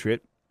 The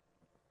Patriot.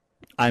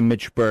 I'm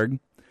Mitch Berg.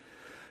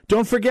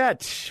 Don't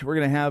forget, we're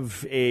going to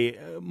have a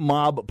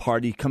mob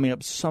party coming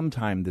up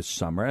sometime this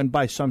summer. And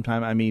by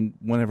sometime, I mean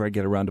whenever I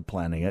get around to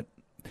planning it,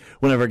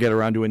 whenever I get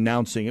around to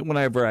announcing it,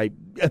 whenever I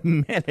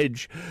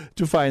manage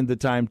to find the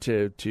time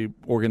to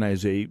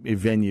organize a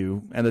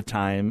venue and a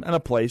time and a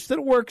place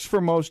that works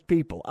for most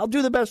people. I'll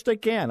do the best I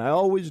can. I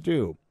always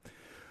do.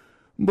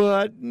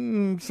 But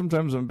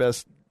sometimes I'm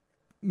best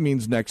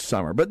means next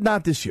summer, but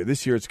not this year.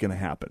 This year it's going to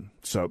happen.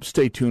 So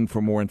stay tuned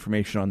for more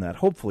information on that,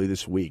 hopefully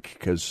this week,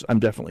 because I'm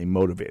definitely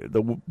motivated.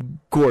 The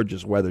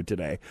gorgeous weather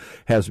today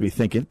has me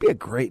thinking it'd be a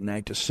great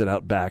night to sit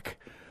out back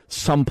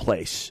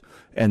someplace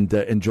and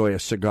enjoy a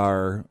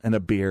cigar and a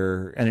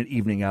beer and an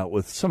evening out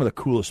with some of the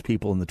coolest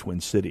people in the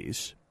Twin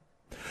Cities.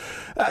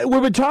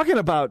 We've been talking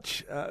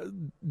about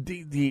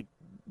the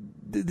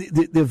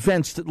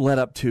events that led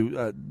up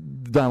to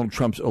Donald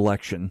Trump's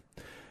election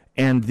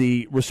and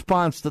the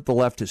response that the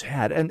left has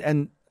had.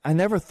 And I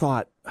never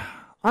thought,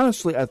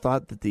 honestly, I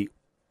thought that the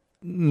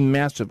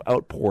massive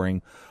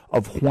outpouring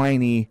of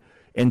whiny,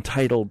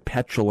 entitled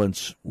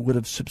petulance would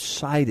have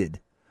subsided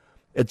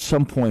at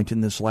some point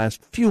in this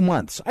last few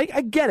months.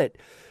 I get it.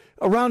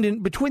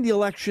 Around between the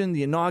election,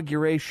 the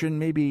inauguration,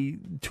 maybe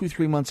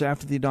 2-3 months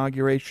after the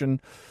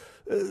inauguration,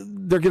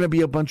 there are going to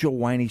be a bunch of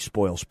whiny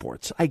spoil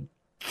sports. I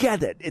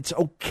get it. It's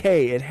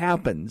okay. It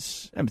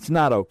happens. I mean, it's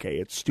not okay.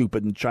 It's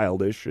stupid and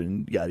childish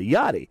and yada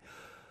yada.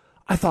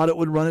 I thought it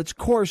would run its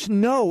course.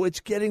 No, it's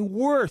getting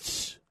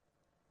worse.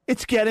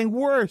 It's getting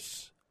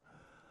worse.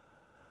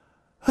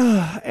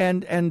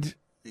 And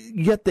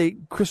yet they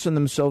christen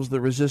themselves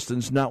the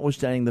resistance,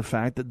 notwithstanding the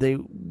fact that they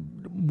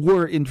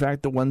were, in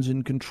fact, the ones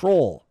in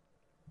control.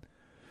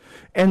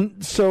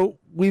 And so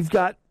we've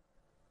got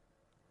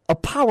a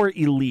power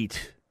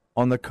elite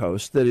on the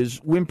coast that is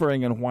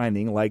whimpering and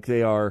whining like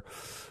they are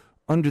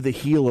under the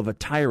heel of a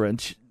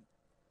tyrant,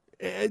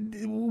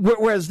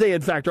 whereas they,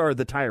 in fact, are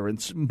the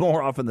tyrants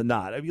more often than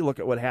not. If you look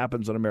at what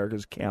happens on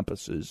America's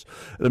campuses,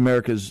 in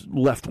America's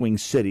left-wing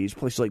cities,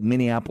 places like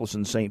Minneapolis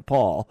and St.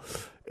 Paul,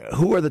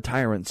 who are the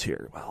tyrants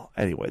here? Well,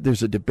 anyway,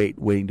 there's a debate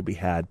waiting to be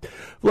had.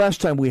 Last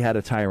time we had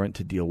a tyrant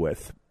to deal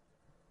with,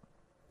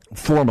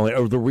 formally,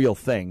 or the real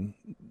thing,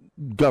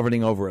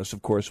 governing over us,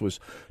 of course,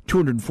 was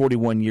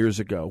 241 years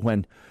ago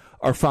when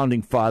our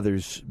founding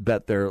fathers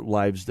bet their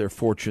lives, their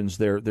fortunes,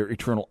 their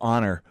eternal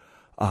honor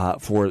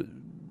for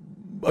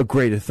a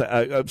great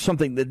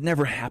something that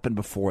never happened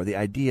before. The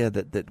idea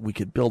that we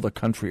could build a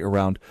country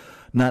around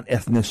not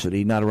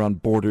ethnicity, not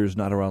around borders,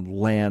 not around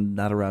land,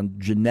 not around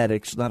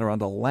genetics, not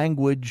around a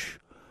language,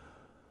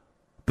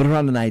 but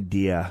around an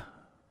idea.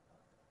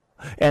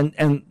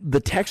 And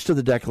the text of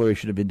the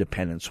Declaration of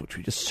Independence, which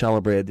we just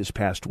celebrated this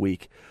past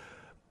week,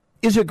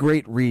 is a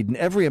great read, and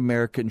every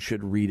American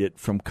should read it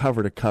from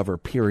cover to cover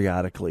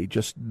periodically,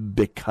 just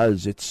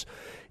because it's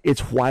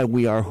why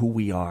we are who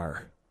we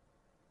are.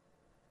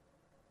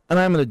 And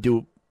I'm going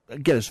to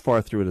get as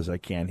far through it as I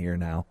can here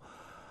now.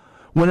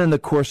 When in the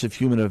course of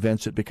human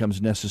events it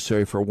becomes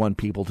necessary for one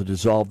people to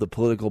dissolve the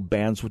political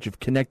bands which have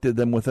connected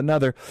them with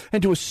another,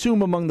 and to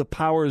assume among the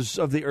powers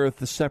of the earth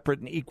the separate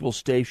and equal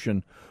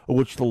station of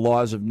which the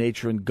laws of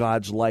nature and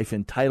God's life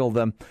entitle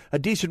them, a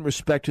decent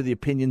respect to the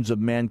opinions of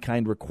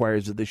mankind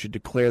requires that they should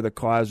declare the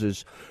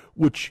causes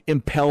which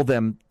impel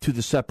them to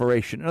the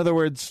separation. In other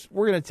words,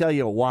 we're going to tell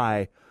you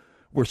why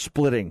we're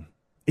splitting.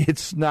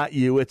 It's not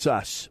you, it's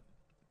us.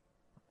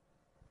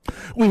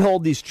 We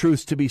hold these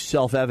truths to be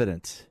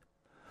self-evident,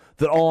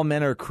 that all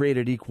men are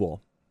created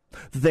equal,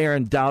 that they are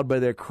endowed by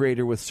their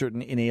Creator with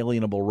certain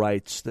inalienable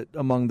rights, that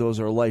among those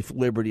are life,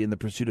 liberty, and the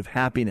pursuit of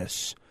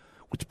happiness,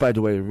 which, by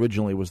the way,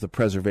 originally was the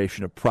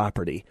preservation of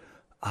property,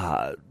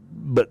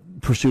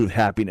 but pursuit of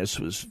happiness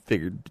was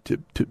figured to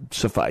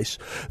suffice.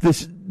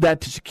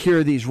 That to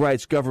secure these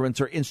rights, governments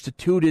are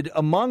instituted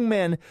among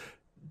men,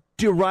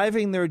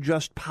 deriving their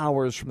just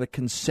powers from the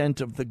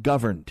consent of the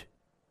governed,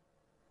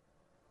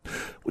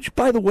 which,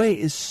 by the way,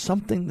 is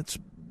something that's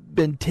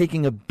been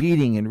taking a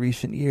beating in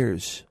recent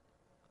years.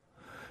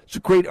 It's a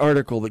great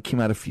article that came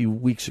out a few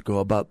weeks ago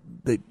about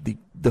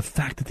the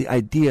fact that the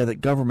idea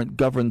that government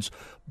governs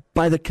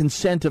by the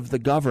consent of the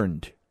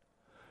governed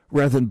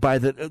rather than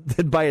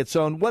by its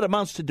own, what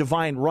amounts to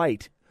divine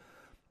right,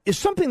 is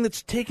something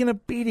that's taken a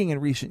beating in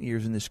recent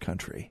years in this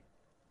country.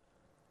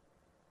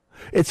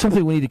 It's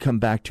something we need to come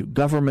back to.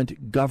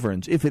 Government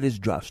governs, if it is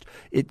just.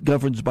 It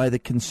governs by the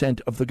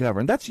consent of the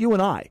governed. That's you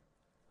and I.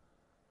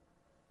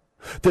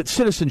 That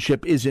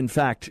citizenship is, in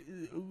fact,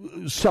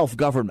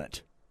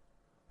 self-government.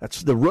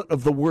 That's the root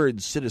of the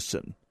word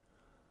citizen.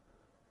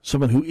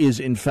 Someone who is,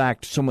 in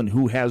fact, someone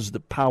who has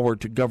the power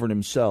to govern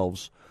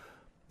themselves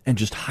and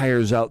just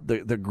hires out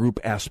the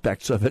group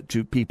aspects of it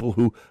to people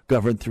who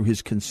govern through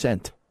his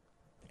consent.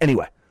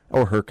 Anyway,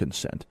 or her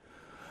consent.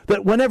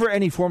 That whenever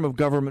any form of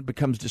government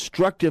becomes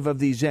destructive of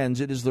these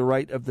ends, it is the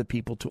right of the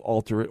people to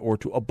alter it or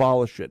to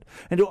abolish it,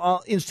 and to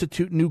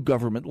institute new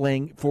government,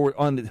 laying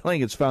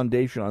its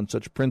foundation on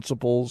such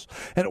principles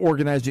and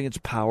organizing its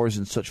powers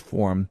in such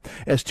form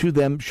as to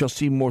them shall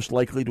seem most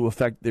likely to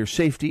affect their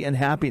safety and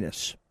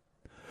happiness.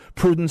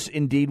 Prudence,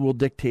 indeed, will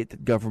dictate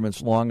that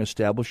governments long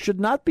established should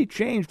not be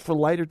changed for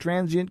light or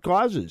transient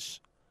causes.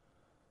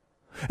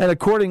 And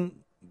accordingly,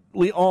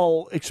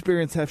 all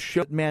experience hath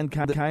shown that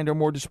mankind are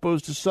more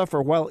disposed to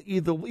suffer, while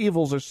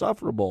evils are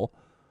sufferable,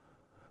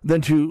 than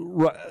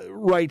to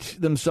right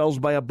themselves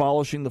by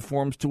abolishing the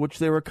forms to which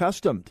they were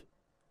accustomed.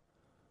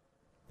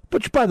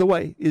 Which, by the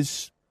way,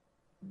 is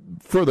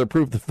further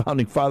proof the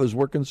Founding Fathers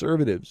were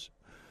conservatives.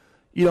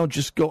 You don't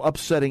just go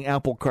upsetting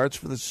apple carts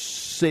for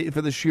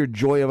the sheer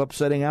joy of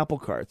upsetting apple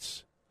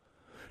carts.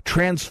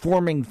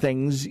 Transforming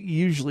things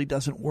usually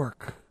doesn't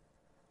work.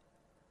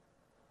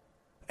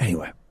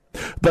 Anyway,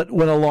 but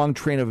when a long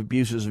train of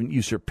abuses and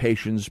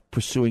usurpations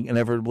pursuing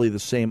inevitably the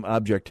same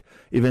object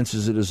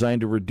evinces a design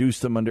to reduce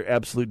them under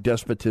absolute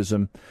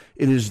despotism,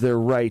 it is their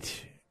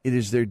right, it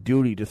is their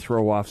duty to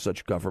throw off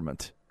such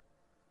government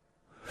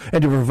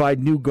and to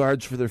provide new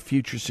guards for their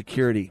future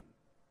security.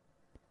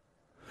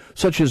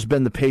 Such has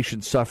been the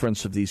patient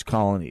sufferance of these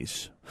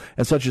colonies,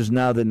 and such is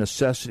now the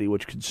necessity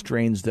which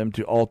constrains them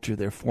to alter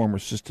their former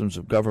systems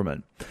of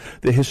government.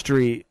 The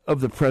history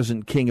of the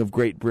present King of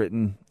Great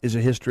Britain is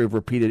a history of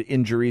repeated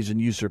injuries and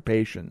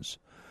usurpations,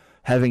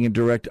 having a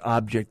direct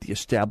object the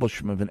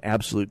establishment of an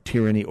absolute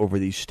tyranny over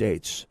these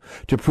states.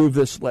 To prove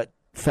this, let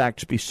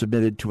facts be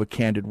submitted to a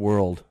candid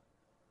world.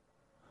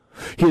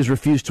 He has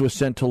refused to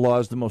assent to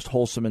laws the most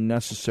wholesome and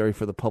necessary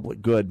for the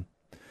public good.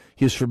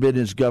 He has forbidden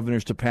his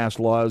governors to pass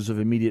laws of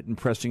immediate and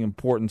pressing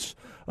importance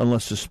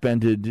unless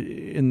suspended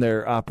in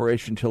their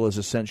operation till his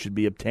assent should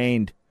be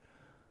obtained.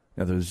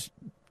 In other words,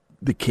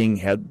 the king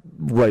had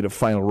right of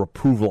final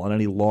approval on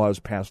any laws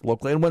passed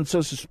locally, and when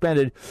so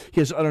suspended, he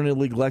has utterly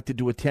neglected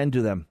to attend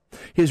to them.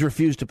 He has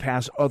refused to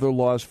pass other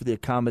laws for the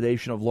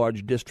accommodation of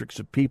large districts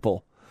of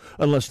people,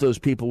 unless those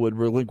people would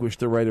relinquish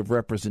the right of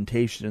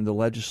representation in the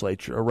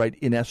legislature, a right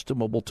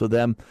inestimable to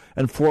them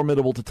and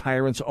formidable to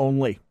tyrants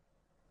only.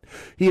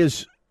 He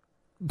has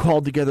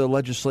called together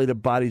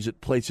legislative bodies at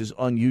places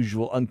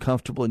unusual,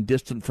 uncomfortable, and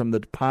distant from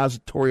the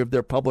depository of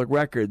their public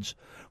records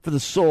for the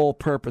sole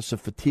purpose of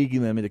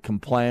fatiguing them into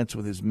compliance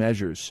with his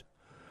measures.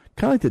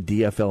 Kind of like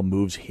the DFL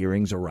moves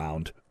hearings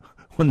around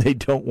when they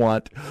don't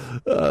want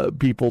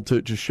people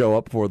to show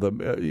up for them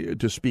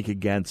to speak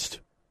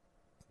against.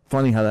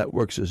 Funny how that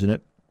works, isn't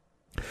it?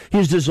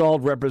 He's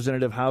dissolved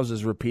representative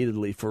houses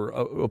repeatedly for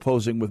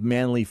opposing with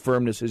manly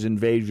firmness his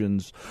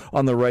invasions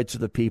on the rights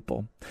of the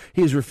people.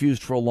 He has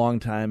refused for a long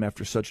time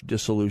after such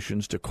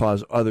dissolutions to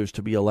cause others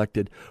to be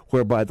elected,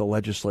 whereby the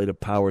legislative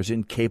powers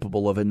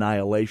incapable of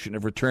annihilation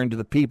have returned to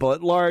the people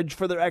at large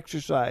for their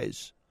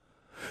exercise.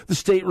 The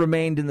state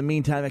remained in the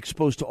meantime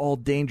exposed to all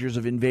dangers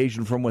of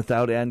invasion from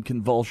without and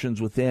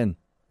convulsions within.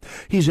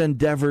 He's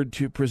endeavored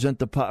to prevent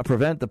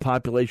the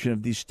population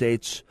of these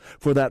states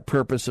for that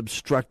purpose,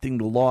 obstructing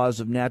the laws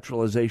of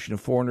naturalization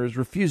of foreigners,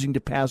 refusing to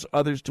pass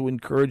others to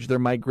encourage their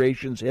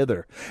migrations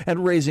hither,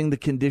 and raising the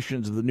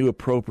conditions of the new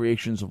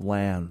appropriations of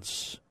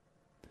lands.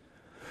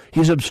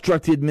 He's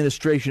obstructed the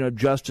administration of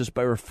justice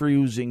by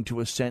refusing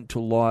to assent to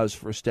laws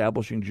for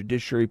establishing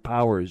judiciary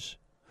powers.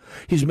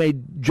 He's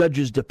made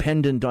judges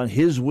dependent on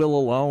his will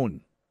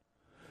alone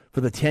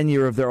for the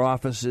tenure of their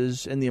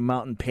offices and the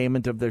amount and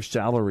payment of their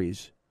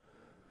salaries.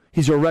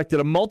 He's erected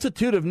a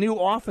multitude of new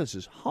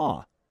offices.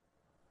 And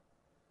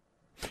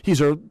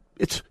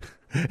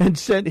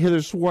sent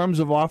hither swarms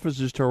of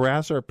officers to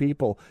harass our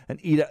people and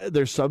eat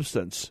their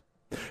substance.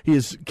 He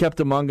has kept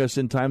among us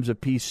in times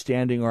of peace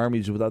standing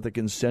armies without the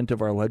consent of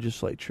our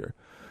legislature.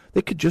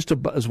 They could just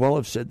as well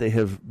have said they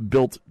have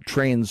built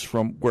trains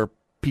from where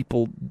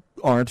people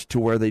aren't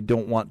to where they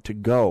don't want to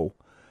go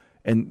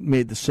and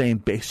made the same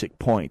basic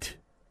point.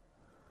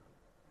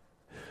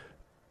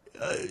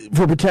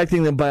 For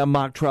protecting them by a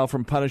mock trial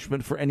from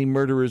punishment for any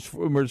murders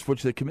for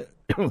which they commit.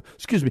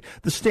 Excuse me.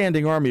 The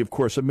standing army, of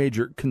course, a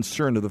major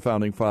concern of the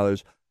Founding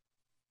Fathers.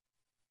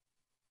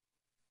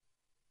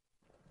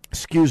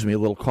 Excuse me, a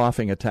little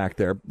coughing attack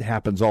there. It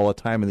happens all the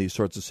time in these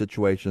sorts of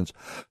situations.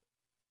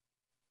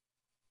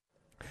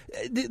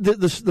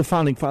 The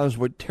Founding Fathers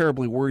were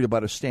terribly worried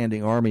about a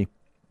standing army.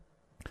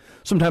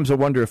 Sometimes I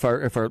wonder if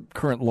our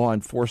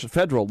current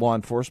federal law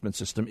enforcement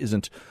system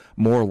isn't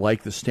more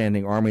like the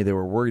standing army they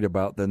were worried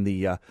about than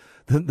the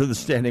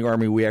standing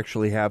army we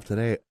actually have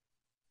today.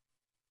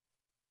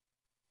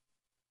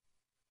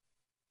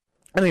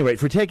 At any rate,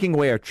 for taking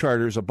away our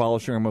charters,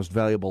 abolishing our most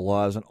valuable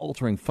laws, and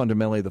altering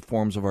fundamentally the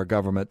forms of our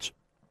governments,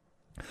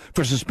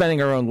 for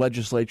suspending our own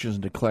legislatures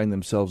and declaring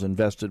themselves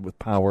invested with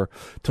power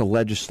to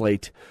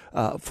legislate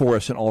for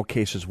us in all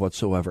cases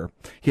whatsoever.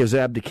 He has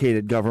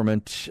abdicated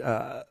government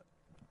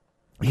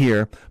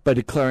here by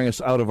declaring us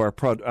out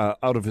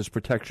of his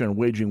protection and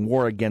waging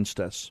war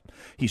against us.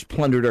 He's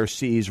plundered our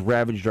seas,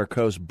 ravaged our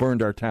coasts,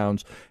 burned our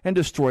towns, and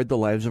destroyed the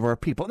lives of our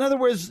people. In other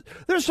words,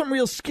 there's some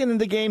real skin in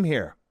the game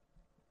here.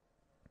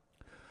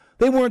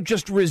 They weren't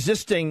just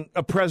resisting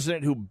a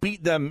president who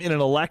beat them in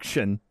an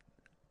election.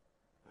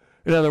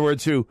 In other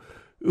words, who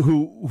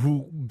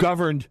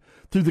governed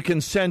through the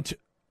consent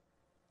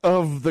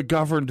of the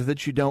governed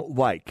that you don't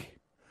like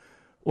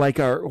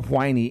our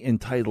whiny,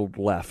 entitled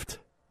left.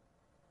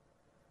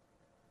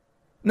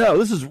 No,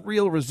 this is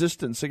real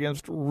resistance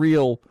against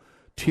real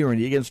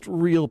tyranny, against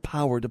real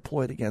power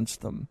deployed against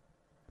them.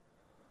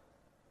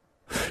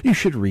 You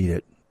should read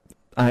it.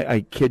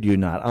 I kid you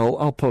not.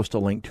 I'll post a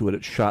link to it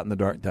at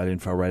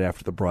shotinthedark.info right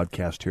after the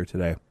broadcast here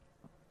today.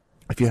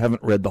 If you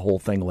haven't read the whole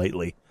thing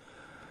lately,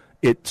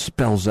 it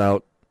spells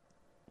out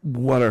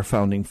what our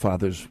Founding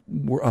Fathers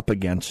were up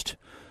against,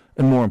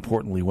 and more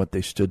importantly, what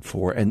they stood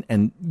for.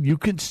 And you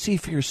can see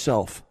for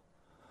yourself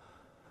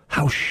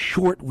how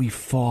short we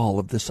fall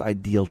of this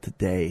ideal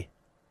today.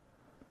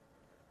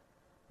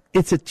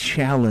 It's a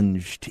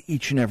challenge to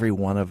each and every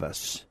one of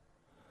us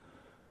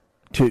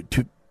to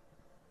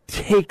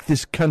take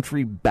this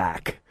country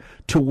back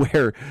to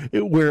where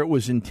it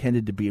was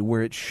intended to be,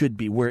 where it should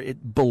be, where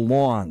it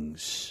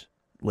belongs,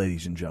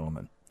 ladies and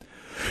gentlemen.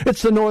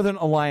 It's the Northern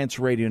Alliance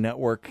Radio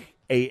Network,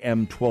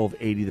 AM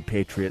 1280, The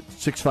Patriot.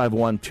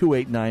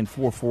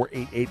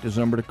 651-289-4488 is the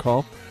number to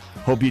call.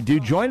 Hope you do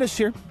join us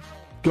here.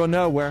 Go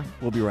nowhere.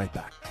 We'll be right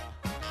back.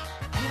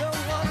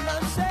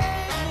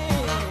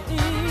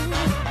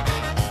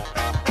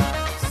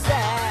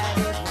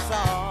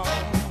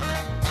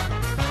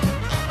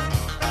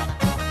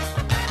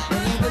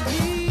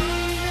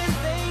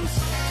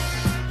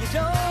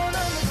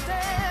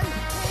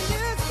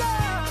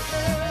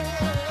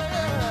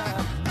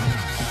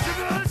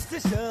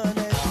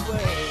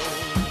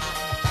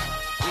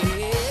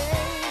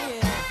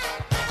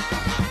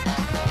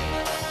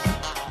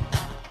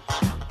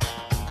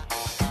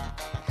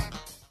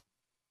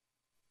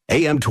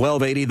 AM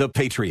 1280, The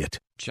Patriot.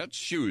 Chet's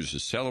Shoes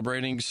is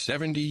celebrating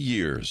 70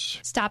 years.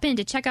 Stop in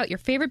to check out your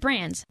favorite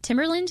brands,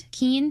 Timberland,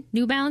 Keen,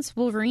 New Balance,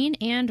 Wolverine,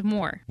 and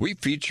more. We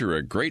feature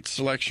a great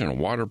selection of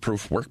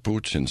waterproof work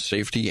boots in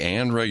safety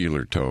and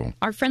regular toe.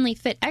 Our friendly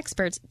fit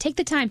experts take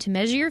the time to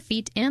measure your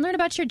feet and learn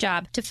about your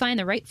job to find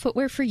the right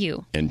footwear for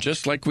you. And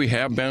just like we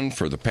have been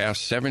for the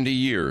past 70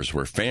 years,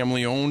 we're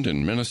family-owned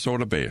and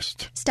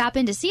Minnesota-based. Stop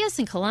in to see us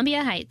in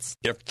Columbia Heights.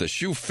 If the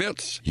shoe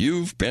fits,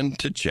 you've been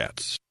to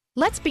Chet's.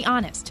 Let's be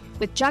honest.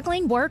 With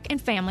juggling work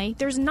and family,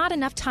 there's not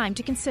enough time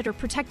to consider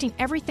protecting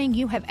everything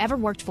you have ever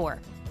worked for.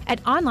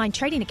 At Online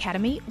Trading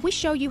Academy, we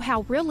show you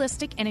how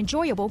realistic and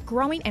enjoyable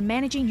growing and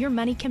managing your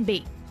money can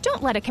be.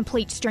 Don't let a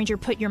complete stranger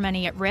put your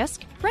money at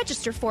risk.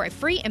 Register for a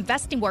free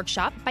investing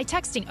workshop by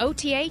texting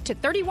OTA to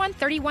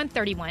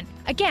 313131.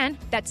 Again,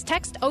 that's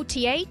text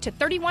OTA to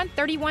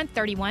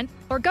 313131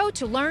 or go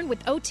to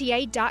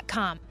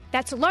learnwithota.com.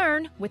 That's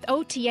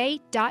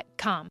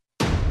learnwithota.com.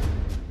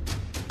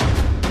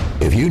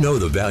 If you know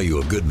the value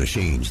of good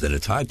machines, then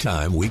it's high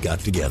time we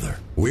got together.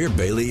 We're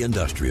Bailey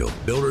Industrial,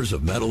 builders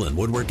of metal and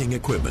woodworking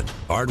equipment,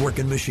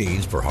 hard-working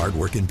machines for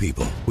hard-working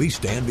people. We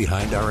stand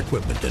behind our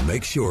equipment and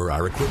make sure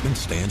our equipment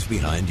stands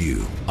behind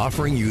you,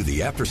 offering you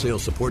the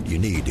after-sales support you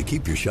need to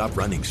keep your shop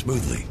running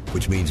smoothly,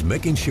 which means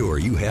making sure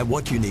you have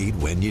what you need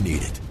when you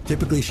need it,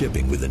 typically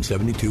shipping within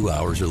 72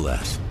 hours or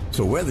less.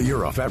 So whether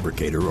you're a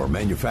fabricator or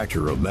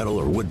manufacturer of metal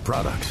or wood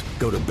products,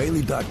 go to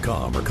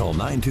Bailey.com or call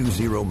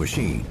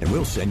 920-MACHINE and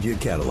we'll send you a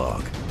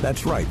catalog.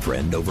 That's right,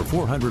 friend, over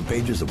 400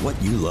 pages of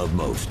what you love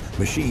most,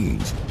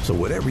 machines. So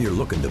whatever you're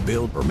looking to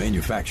build or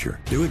manufacture,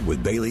 do it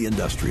with Bailey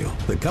Industrial,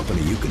 the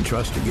company you can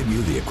trust to give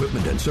you the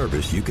equipment and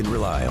service you can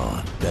rely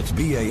on. That's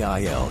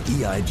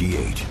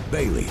B-A-I-L-E-I-G-H,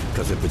 Bailey,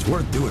 because if it's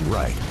worth doing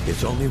right,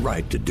 it's only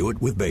right to do it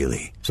with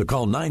Bailey. So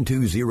call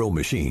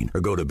 920-MACHINE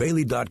or go to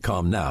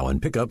Bailey.com now and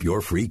pick up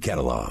your free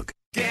catalog.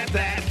 Get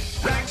that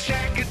Rack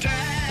Shack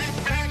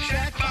attack, Rack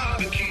Shack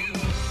barbecue.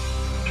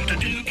 To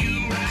do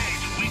you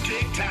right, we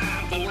take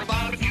time for a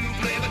barbecue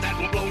flavor that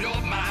will blow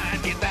your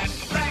mind. Get that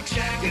Rack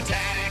Shack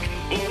attack,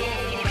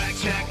 oh, Rack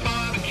Shack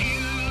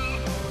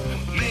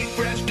barbecue. Make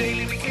fresh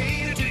daily, we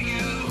cater to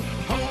you.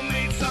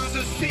 Homemade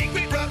sauces,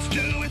 secret rubs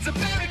too. It's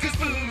America's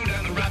food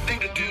and the right thing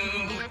to do.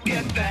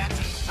 Get that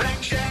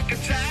Rack Shack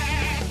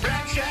attack,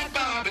 Rack Shack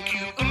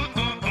barbecue.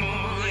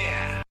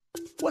 Yeah.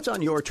 What's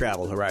on your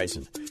travel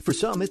horizon? For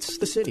some, it's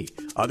the city.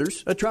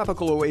 Others, a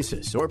tropical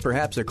oasis, or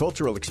perhaps a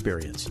cultural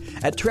experience.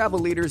 At Travel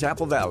Leaders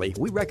Apple Valley,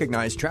 we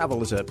recognize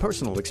travel as a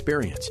personal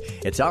experience.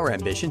 It's our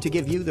ambition to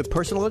give you the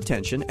personal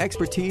attention,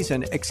 expertise,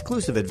 and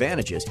exclusive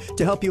advantages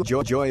to help you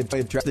enjoy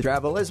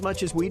travel as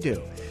much as we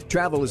do.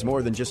 Travel is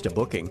more than just a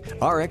booking.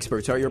 Our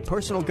experts are your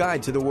personal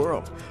guide to the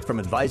world. From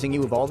advising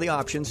you of all the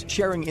options,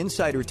 sharing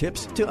insider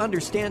tips, to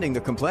understanding the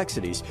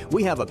complexities,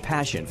 we have a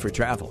passion for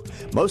travel.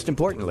 Most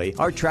importantly,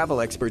 our travel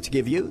experts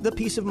give you the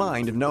peace of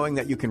mind of knowing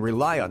that you can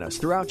rely on us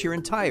throughout your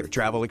entire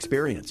travel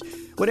experience.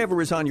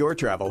 Whatever is on your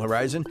travel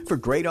horizon, for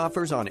great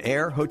offers on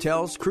air,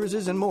 hotels,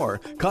 cruises, and more,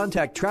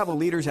 contact Travel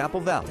Leaders Apple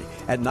Valley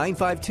at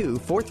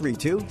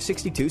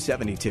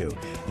 952-432-6272.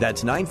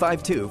 That's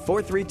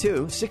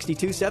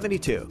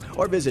 952-432-6272.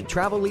 Or visit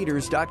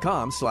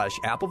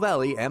travelleaders.com/Apple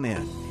Valley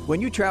MN. When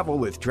you travel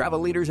with Travel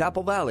Leaders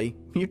Apple Valley,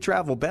 you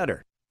travel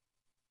better.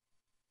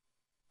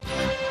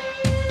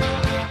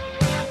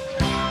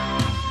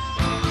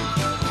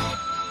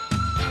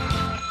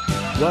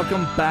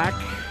 Welcome back.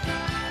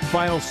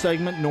 Final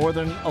segment,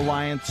 Northern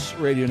Alliance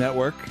Radio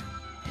Network.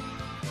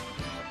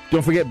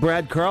 Don't forget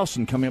Brad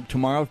Carlson coming up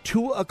tomorrow,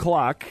 2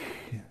 o'clock,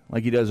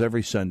 like he does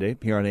every Sunday,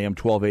 here on AM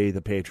 1280,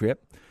 The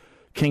Patriot.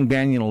 King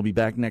Banyan will be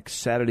back next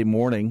Saturday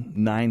morning,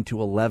 9 to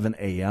 11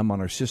 a.m.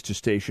 on our sister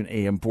station,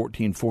 AM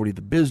 1440,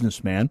 The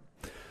Businessman.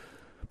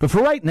 But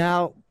for right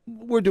now,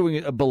 we're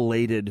doing a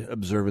belated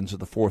observance of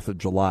the 4th of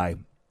July.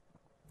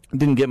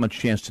 Didn't get much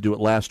chance to do it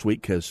last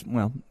week because,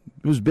 well,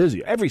 it was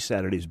busy. Every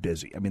Saturday's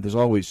busy. I mean, there's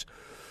always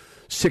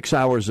 6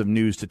 hours of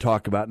news to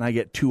talk about, and I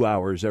get 2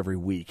 hours every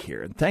week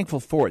here. And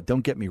thankful for it.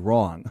 Don't get me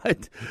wrong.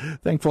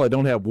 Thankful I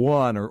don't have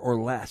one or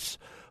less.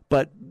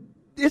 But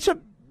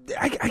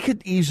I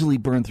could easily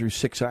burn through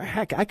 6 hours.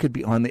 Heck, I could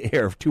be on the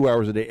air 2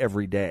 hours a day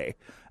every day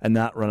and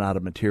not run out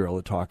of material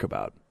to talk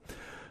about.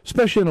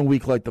 Especially in a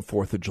week like the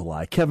 4th of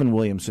July. Kevin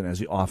Williamson, as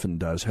he often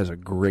does, has a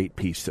great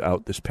piece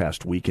out this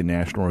past week in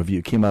National Review.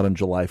 It came out on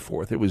July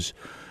 4th. It was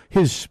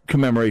his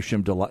commemoration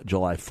of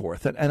July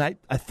 4th. And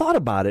I thought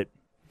about it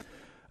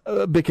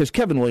because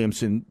Kevin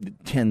Williamson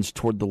tends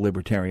toward the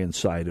libertarian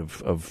side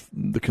of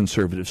the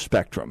conservative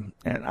spectrum.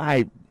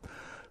 And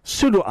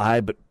so do I,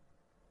 but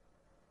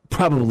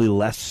probably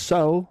less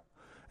so.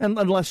 And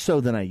less so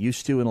than I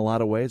used to in a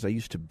lot of ways. I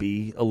used to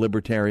be a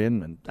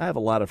libertarian, and I have a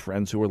lot of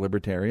friends who are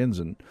libertarians,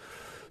 and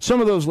some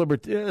of those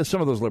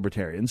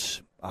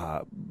libertarians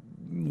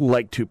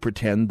like to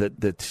pretend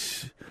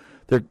that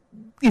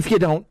if you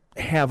don't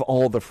have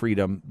all the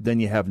freedom,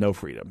 then you have no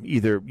freedom.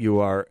 Either you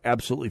are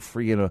absolutely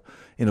free in a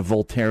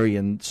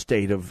Voltairean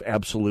state of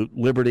absolute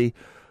liberty,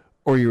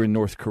 or you're in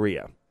North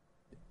Korea.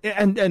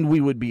 And we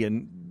would be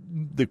in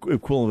the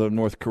equivalent of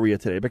North Korea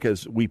today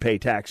because we pay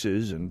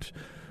taxes and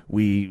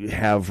we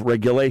have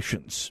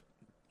regulations.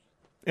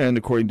 And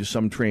according to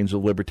some trains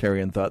of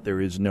libertarian thought, there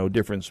is no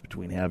difference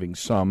between having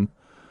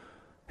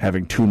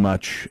too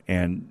much,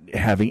 and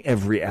having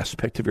every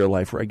aspect of your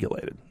life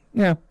regulated.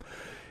 Yeah,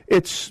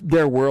 it's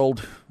their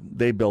world.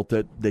 They built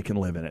it. They can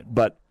live in it.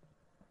 But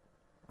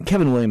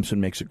Kevin Williamson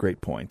makes a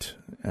great point,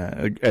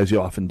 as he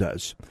often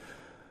does.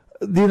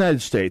 The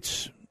United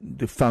States,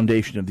 the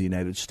foundation of the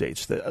United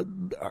States,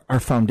 our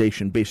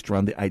foundation based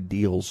around the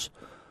ideals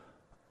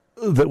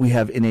that we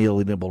have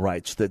inalienable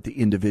rights, that the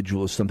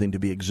individual is something to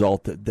be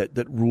exalted,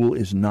 that rule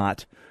is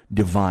not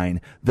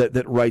divine,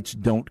 that rights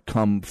don't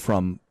come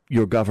from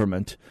your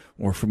government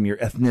or from your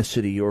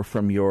ethnicity or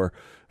from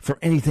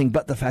anything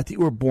but the fact that you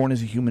were born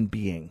as a human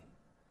being.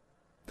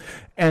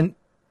 And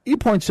he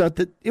points out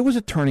that it was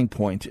a turning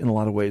point in a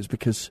lot of ways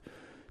because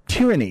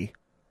tyranny,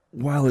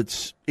 while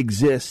it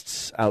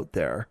exists out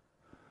there,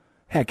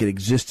 heck, it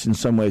exists in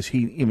some ways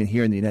even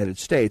here in the United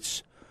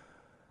States,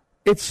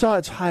 it saw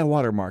its high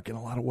water mark in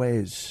a lot of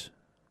ways.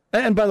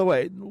 And by the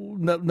way,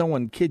 no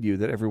one kid you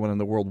that everyone in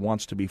the world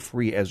wants to be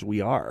free as we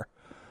are.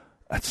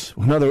 That's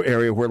another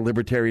area where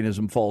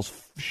libertarianism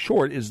falls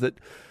short, is that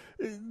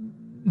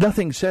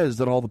nothing says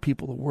that all the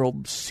people of the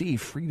world see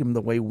freedom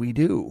the way we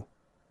do.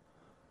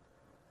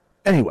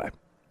 Anyway,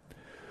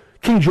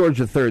 King George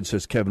III,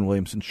 says Kevin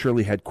Williamson,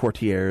 surely had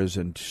courtiers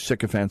and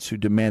sycophants who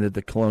demanded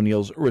the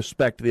colonials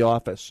respect the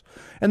office.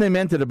 And they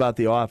meant it about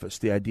the office,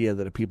 the idea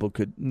that a people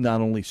could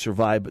not only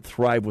survive but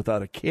thrive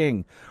without a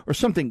king, or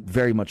something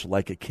very much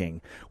like a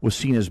king, was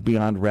seen as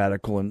beyond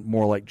radical and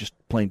more like just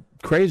plain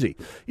crazy.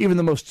 Even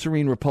the most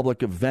serene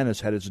Republic of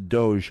Venice had its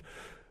doge.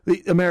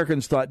 The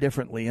Americans thought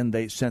differently, and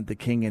they sent the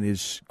king and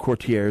his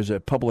courtiers a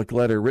public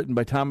letter written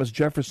by Thomas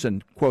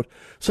Jefferson, quote,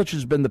 "Such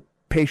has been the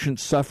patient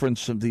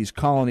sufferance of these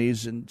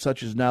colonies, and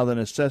such is now the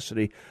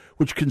necessity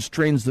which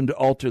constrains them to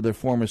alter their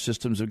former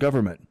systems of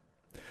government."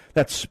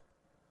 That's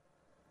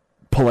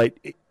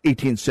polite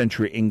 18th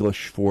century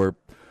English for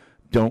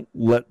don't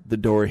let the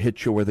door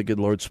hit you where the good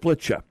Lord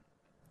split you.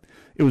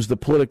 It was the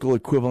political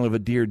equivalent of a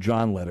Dear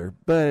John letter,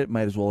 but it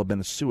might as well have been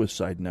a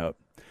suicide note.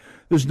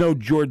 There's no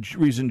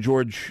reason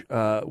George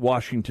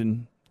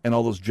Washington and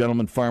all those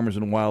gentlemen farmers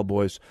and wild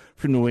boys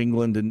from New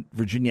England and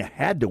Virginia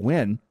had to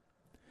win.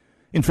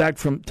 In fact,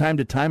 from time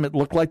to time, it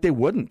looked like they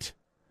wouldn't.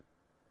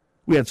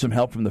 We had some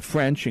help from the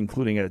French,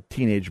 including a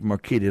teenage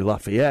Marquis de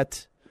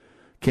Lafayette.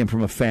 Came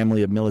from a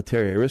family of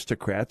military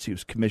aristocrats. He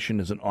was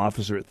commissioned as an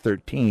officer at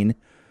 13. He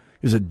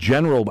was a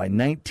general by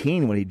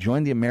 19 when he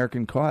joined the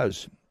American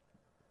cause.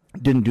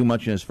 Didn't do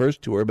much in his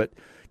first tour, but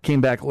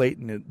came back late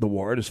in the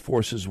war. His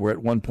forces were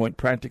at one point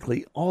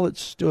practically all it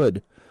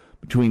stood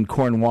between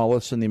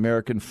Cornwallis and the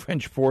American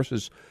French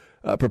forces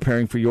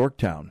preparing for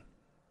Yorktown.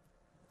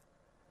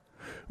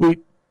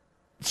 We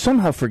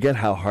somehow forget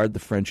how hard the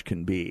French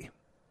can be.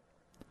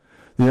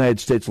 The United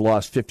States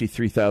lost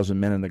 53,000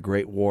 men in the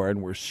Great War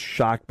and were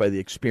shocked by the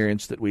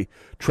experience that we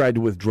tried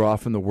to withdraw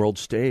from the world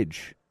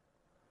stage.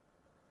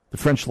 The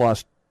French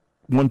lost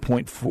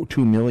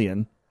 1.2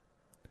 million.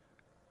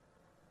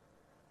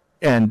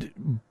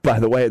 And, by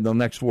the way, in the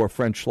next war,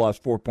 French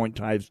lost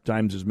 4.5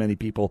 times as many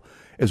people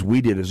as we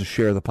did as a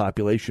share of the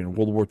population in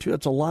World War II.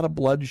 That's a lot of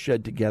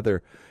bloodshed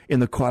together in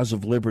the cause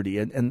of liberty.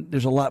 And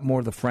there's a lot more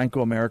of the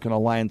Franco-American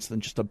alliance than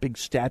just a big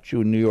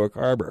statue in New York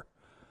Harbor.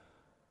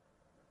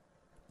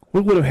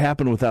 What would have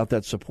happened without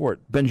that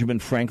support? Benjamin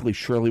Franklin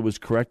surely was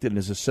correct in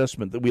his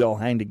assessment that we all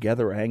hang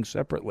together or hang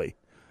separately.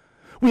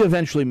 We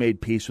eventually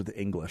made peace with the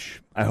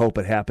English. I hope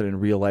it happened in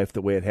real life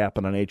the way it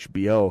happened on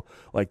HBO,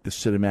 like the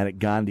cinematic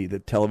Gandhi, the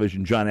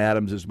television. John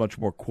Adams is much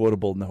more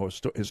quotable than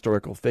the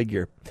historical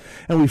figure.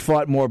 And we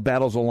fought more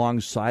battles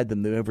alongside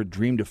them than we ever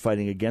dreamed of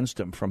fighting against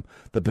them, from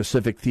the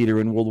Pacific Theater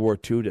in World War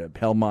II to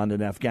Helmand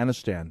in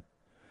Afghanistan.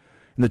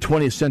 In the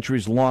 20th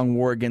century's long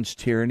war against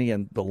tyranny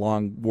and the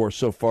long war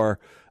so far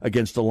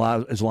against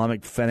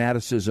Islamic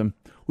fanaticism,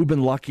 We've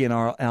been lucky in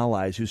our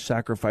allies whose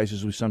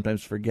sacrifices we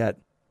sometimes forget.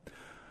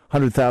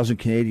 100,000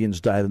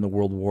 Canadians died in the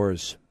world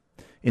wars.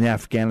 In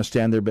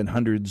Afghanistan, there have been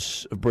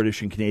hundreds of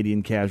British and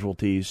Canadian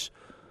casualties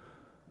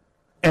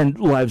and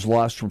lives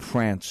lost from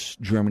France,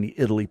 Germany,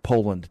 Italy,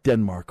 Poland,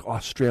 Denmark,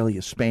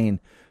 Australia, Spain,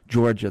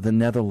 Georgia, the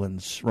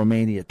Netherlands,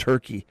 Romania,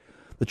 Turkey,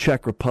 the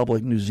Czech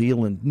Republic, New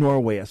Zealand,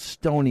 Norway,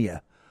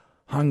 Estonia,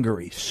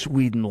 Hungary,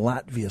 Sweden,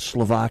 Latvia,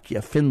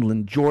 Slovakia,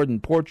 Finland, Jordan,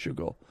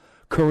 Portugal,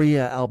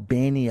 Korea,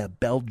 Albania,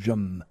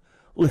 Belgium,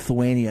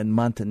 Lithuania, and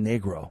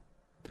Montenegro.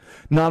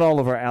 Not all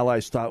of our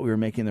allies thought we were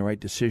making the right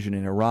decision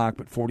in Iraq,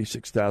 but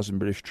 46,000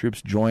 British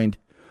troops joined,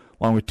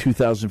 along with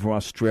 2,000 from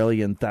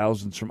Australia and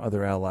thousands from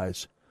other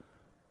allies.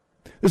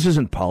 This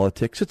isn't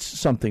politics, it's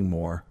something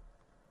more.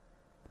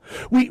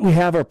 We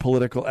have our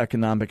political,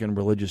 economic, and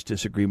religious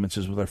disagreements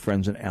with our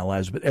friends and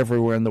allies, but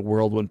everywhere in the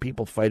world when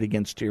people fight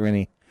against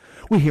tyranny,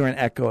 we hear an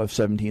echo of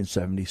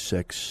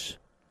 1776.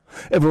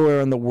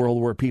 Everywhere in the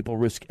world where people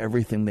risk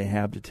everything they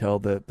have to tell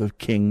the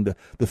king, the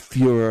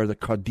Fuhrer, the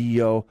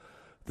Caudillo,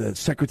 the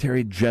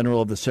Secretary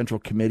General of the Central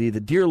Committee,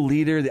 the dear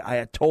leader, the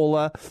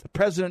Ayatollah, the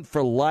president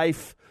for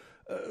life,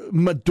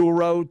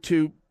 Maduro,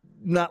 to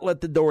not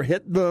let the door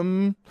hit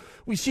them.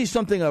 We see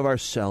something of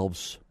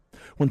ourselves.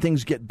 When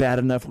things get bad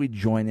enough, we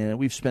join in, and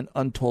we've spent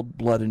untold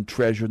blood and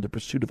treasure in the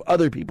pursuit of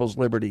other people's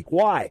liberty.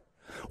 Why?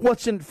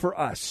 What's in it for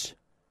us?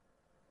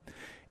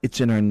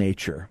 It's in our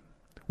nature.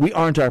 We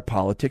aren't our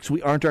politics.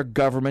 We aren't our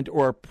government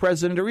or our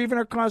president or even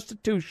our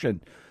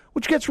Constitution,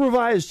 which gets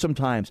revised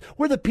sometimes.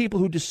 We're the people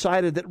who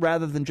decided that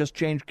rather than just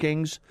change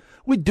kings,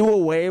 we'd do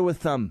away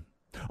with them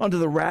under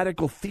the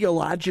radical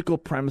theological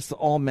premise that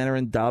all men are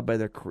endowed by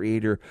their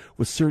Creator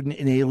with certain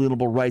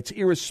inalienable rights,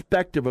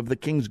 irrespective of the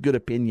king's good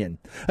opinion.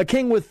 A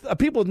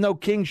people with no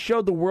king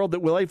showed the world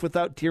that life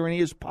without tyranny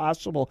is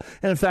possible,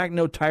 and in fact,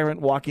 no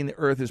tyrant walking the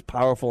earth is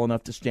powerful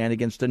enough to stand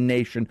against a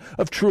nation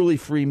of truly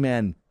free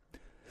men.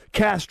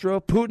 Castro,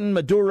 Putin,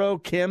 Maduro,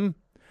 Kim,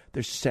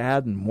 they're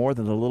sad and more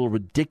than a little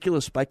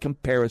ridiculous by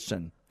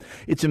comparison.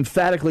 It's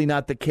emphatically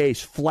not the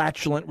case,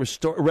 flatulent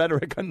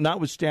rhetoric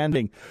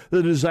notwithstanding.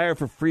 The desire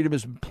for freedom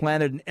has been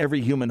planted in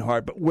every human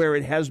heart, but where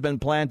it has been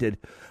planted,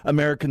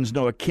 Americans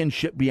know a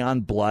kinship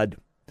beyond blood.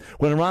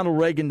 When Ronald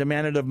Reagan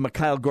demanded of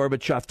Mikhail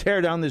Gorbachev,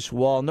 tear down this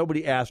wall,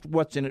 nobody asked,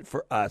 what's in it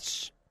for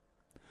us?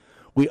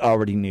 We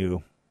already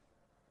knew,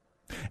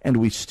 and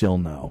we still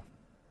know.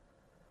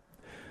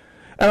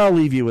 And I'll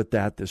leave you with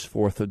that this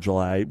 4th of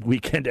July,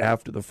 weekend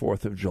after the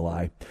 4th of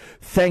July.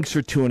 Thanks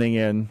for tuning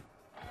in.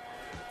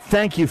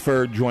 Thank you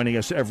for joining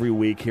us every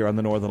week here on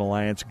the Northern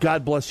Alliance.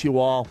 God bless you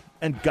all,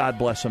 and God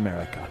bless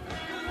America.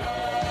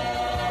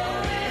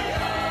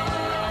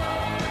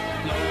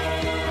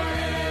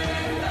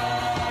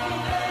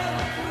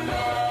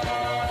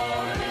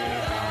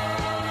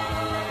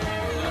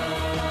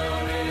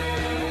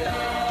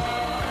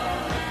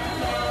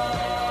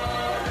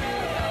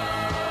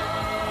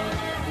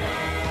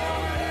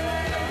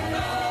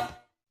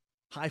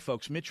 Hi,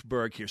 folks. Mitch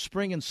Berg here.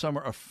 Spring and summer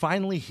are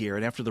finally here,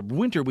 and after the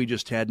winter we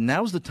just had,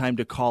 now's the time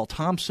to call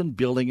Thompson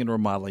Building and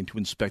Remodeling to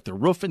inspect the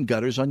roof and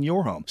gutters on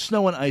your home.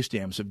 Snow and ice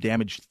dams have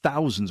damaged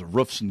thousands of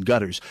roofs and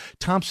gutters.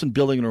 Thompson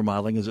Building and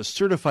Remodeling is a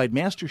certified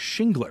master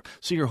shingler,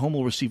 so your home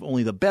will receive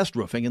only the best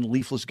roofing and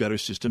leafless gutter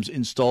systems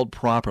installed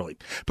properly.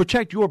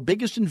 Protect your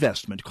biggest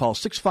investment. Call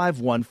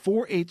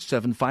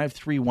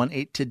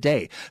 651-487-5318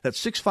 today.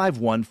 That's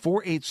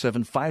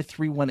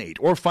 651-487-5318,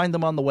 or find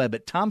them on the web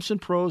at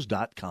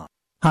thompsonpros.com.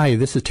 Hi,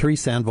 this is Terry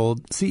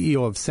Sandvold,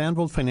 CEO of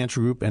Sandvold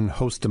Financial Group and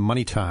host of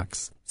Money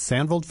Talks.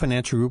 Sandvold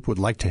Financial Group would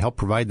like to help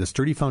provide the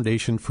sturdy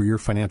foundation for your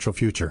financial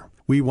future.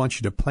 We want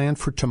you to plan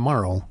for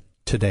tomorrow,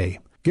 today.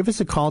 Give us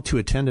a call to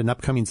attend an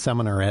upcoming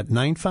seminar at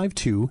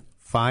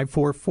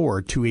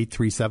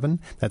 952-544-2837.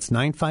 That's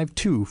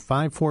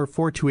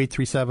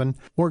 952-544-2837.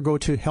 Or go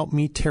to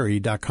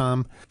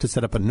helpmeterry.com to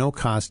set up a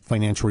no-cost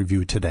financial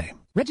review today.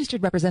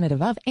 Registered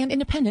representative of and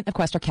independent of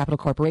Questar Capital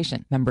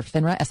Corporation. Member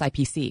FINRA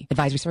SIPC.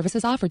 Advisory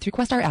services offered through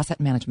Questar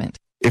Asset Management.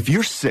 If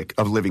you're sick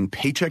of living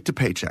paycheck to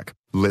paycheck,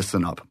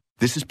 listen up.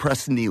 This is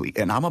Preston Neely,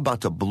 and I'm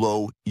about to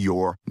blow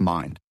your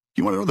mind.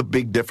 You want to know the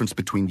big difference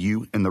between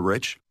you and the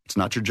rich? It's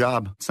not your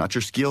job. It's not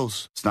your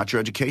skills. It's not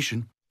your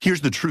education. Here's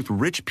the truth.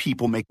 Rich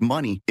people make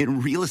money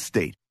in real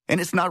estate. And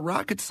it's not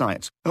rocket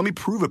science. Let me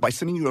prove it by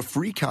sending you a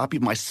free copy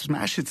of my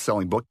smash hit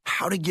selling book,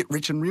 How to Get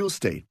Rich in Real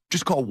Estate.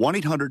 Just call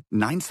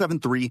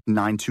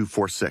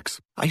 1-800-973-9246.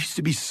 I used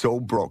to be so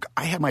broke.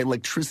 I had my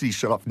electricity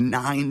shut off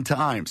 9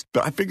 times.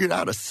 But I figured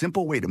out a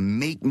simple way to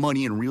make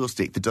money in real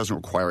estate that doesn't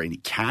require any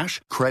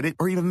cash, credit,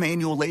 or even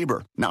manual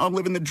labor. Now I'm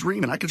living the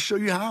dream, and I can show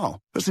you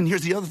how. Listen,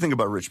 here's the other thing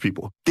about rich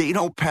people. They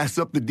don't pass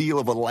up the deal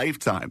of a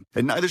lifetime,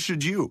 and neither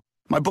should you.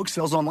 My book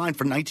sells online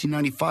for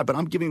 $19.95, but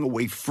I'm giving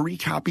away free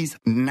copies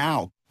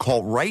now.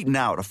 Call right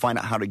now to find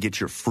out how to get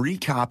your free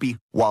copy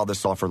while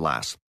this offer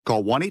lasts.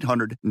 Call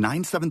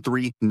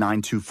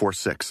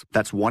 1-800-973-9246.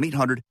 That's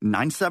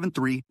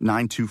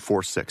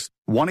 1-800-973-9246.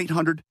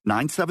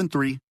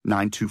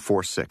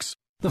 1-800-973-9246.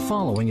 The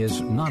following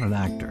is not an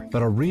actor,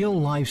 but a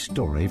real-life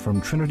story from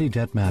Trinity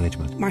Debt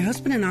Management. My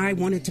husband and I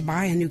wanted to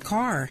buy a new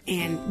car,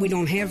 and we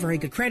don't have very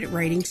good credit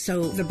ratings,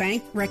 so the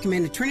bank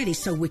recommended Trinity,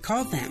 so we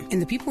called them.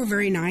 And the people were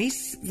very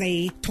nice.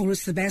 They told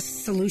us the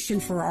best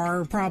solution for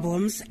our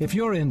problems. If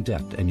you're in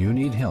debt and you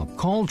need help,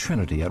 call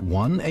Trinity at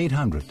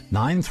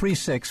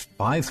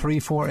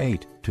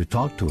 1-800-936-5348 to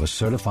talk to a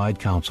certified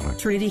counselor.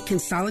 Trinity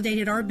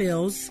consolidated our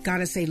bills,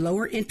 got us a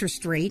lower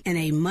interest rate, and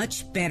a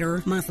much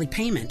better monthly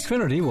payment.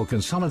 Trinity will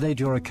consolidate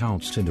your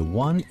accounts into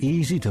one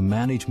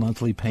easy-to-manage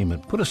monthly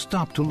payment, put a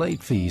stop to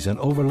late fees and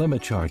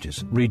over-limit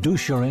charges,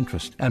 reduce your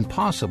interest, and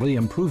possibly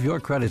improve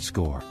your credit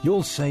score.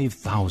 You'll save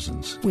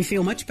thousands. We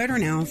feel much better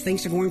now.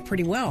 Things are going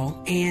pretty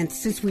well. And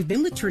since we've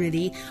been with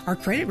Trinity, our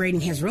credit rating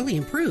has really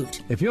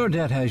improved. If your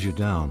debt has you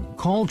down,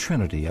 call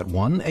Trinity at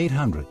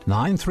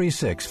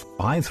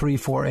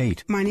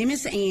 1-800-936-5348. My name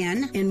is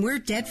Ann, and we're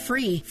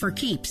debt-free for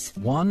keeps.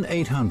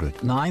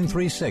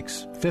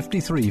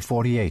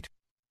 1-800-936-5348.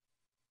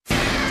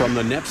 From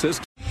the NEP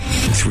system.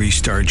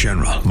 3-star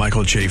General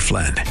Michael J.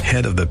 Flynn,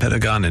 head of the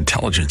Pentagon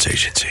Intelligence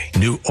Agency,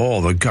 knew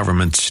all the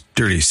government's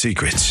dirty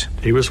secrets.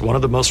 He was one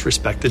of the most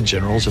respected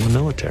generals in the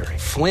military.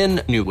 Flynn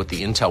knew what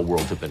the intel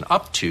world had been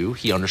up to.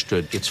 He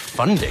understood its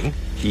funding.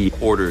 He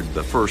ordered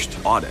the first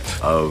audit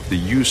of the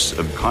use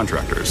of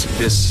contractors.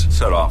 This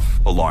set off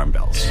alarm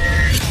bells.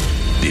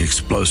 The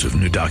explosive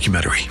new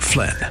documentary,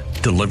 Flynn,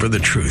 Deliver the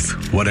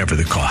Truth, Whatever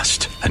the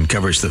Cost,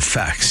 uncovers the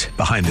facts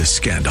behind this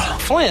scandal.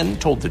 Flynn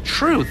told the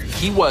truth.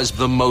 He was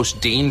the most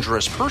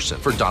dangerous person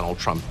for Donald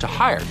Trump to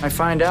hire. I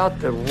find out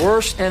the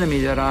worst enemy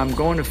that I'm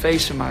going to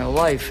face in my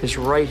life is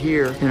right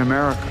here in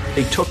America.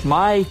 They took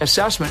my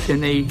assessment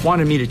and they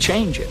wanted me to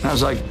change it. And I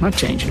was like, I'm not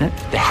changing it.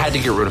 They had to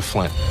get rid of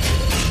Flynn.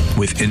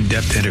 With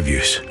in-depth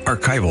interviews,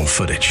 archival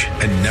footage,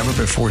 and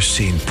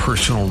never-before-seen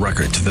personal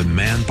records of the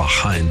man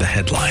behind the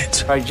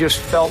headlines. I just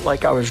felt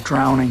like I was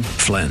drowning.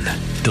 Flynn,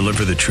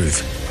 Deliver the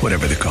Truth,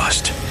 Whatever the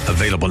Cost.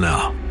 Available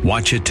now.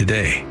 Watch it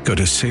today. Go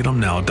to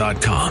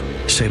salemnow.com.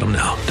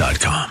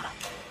 salemnow.com.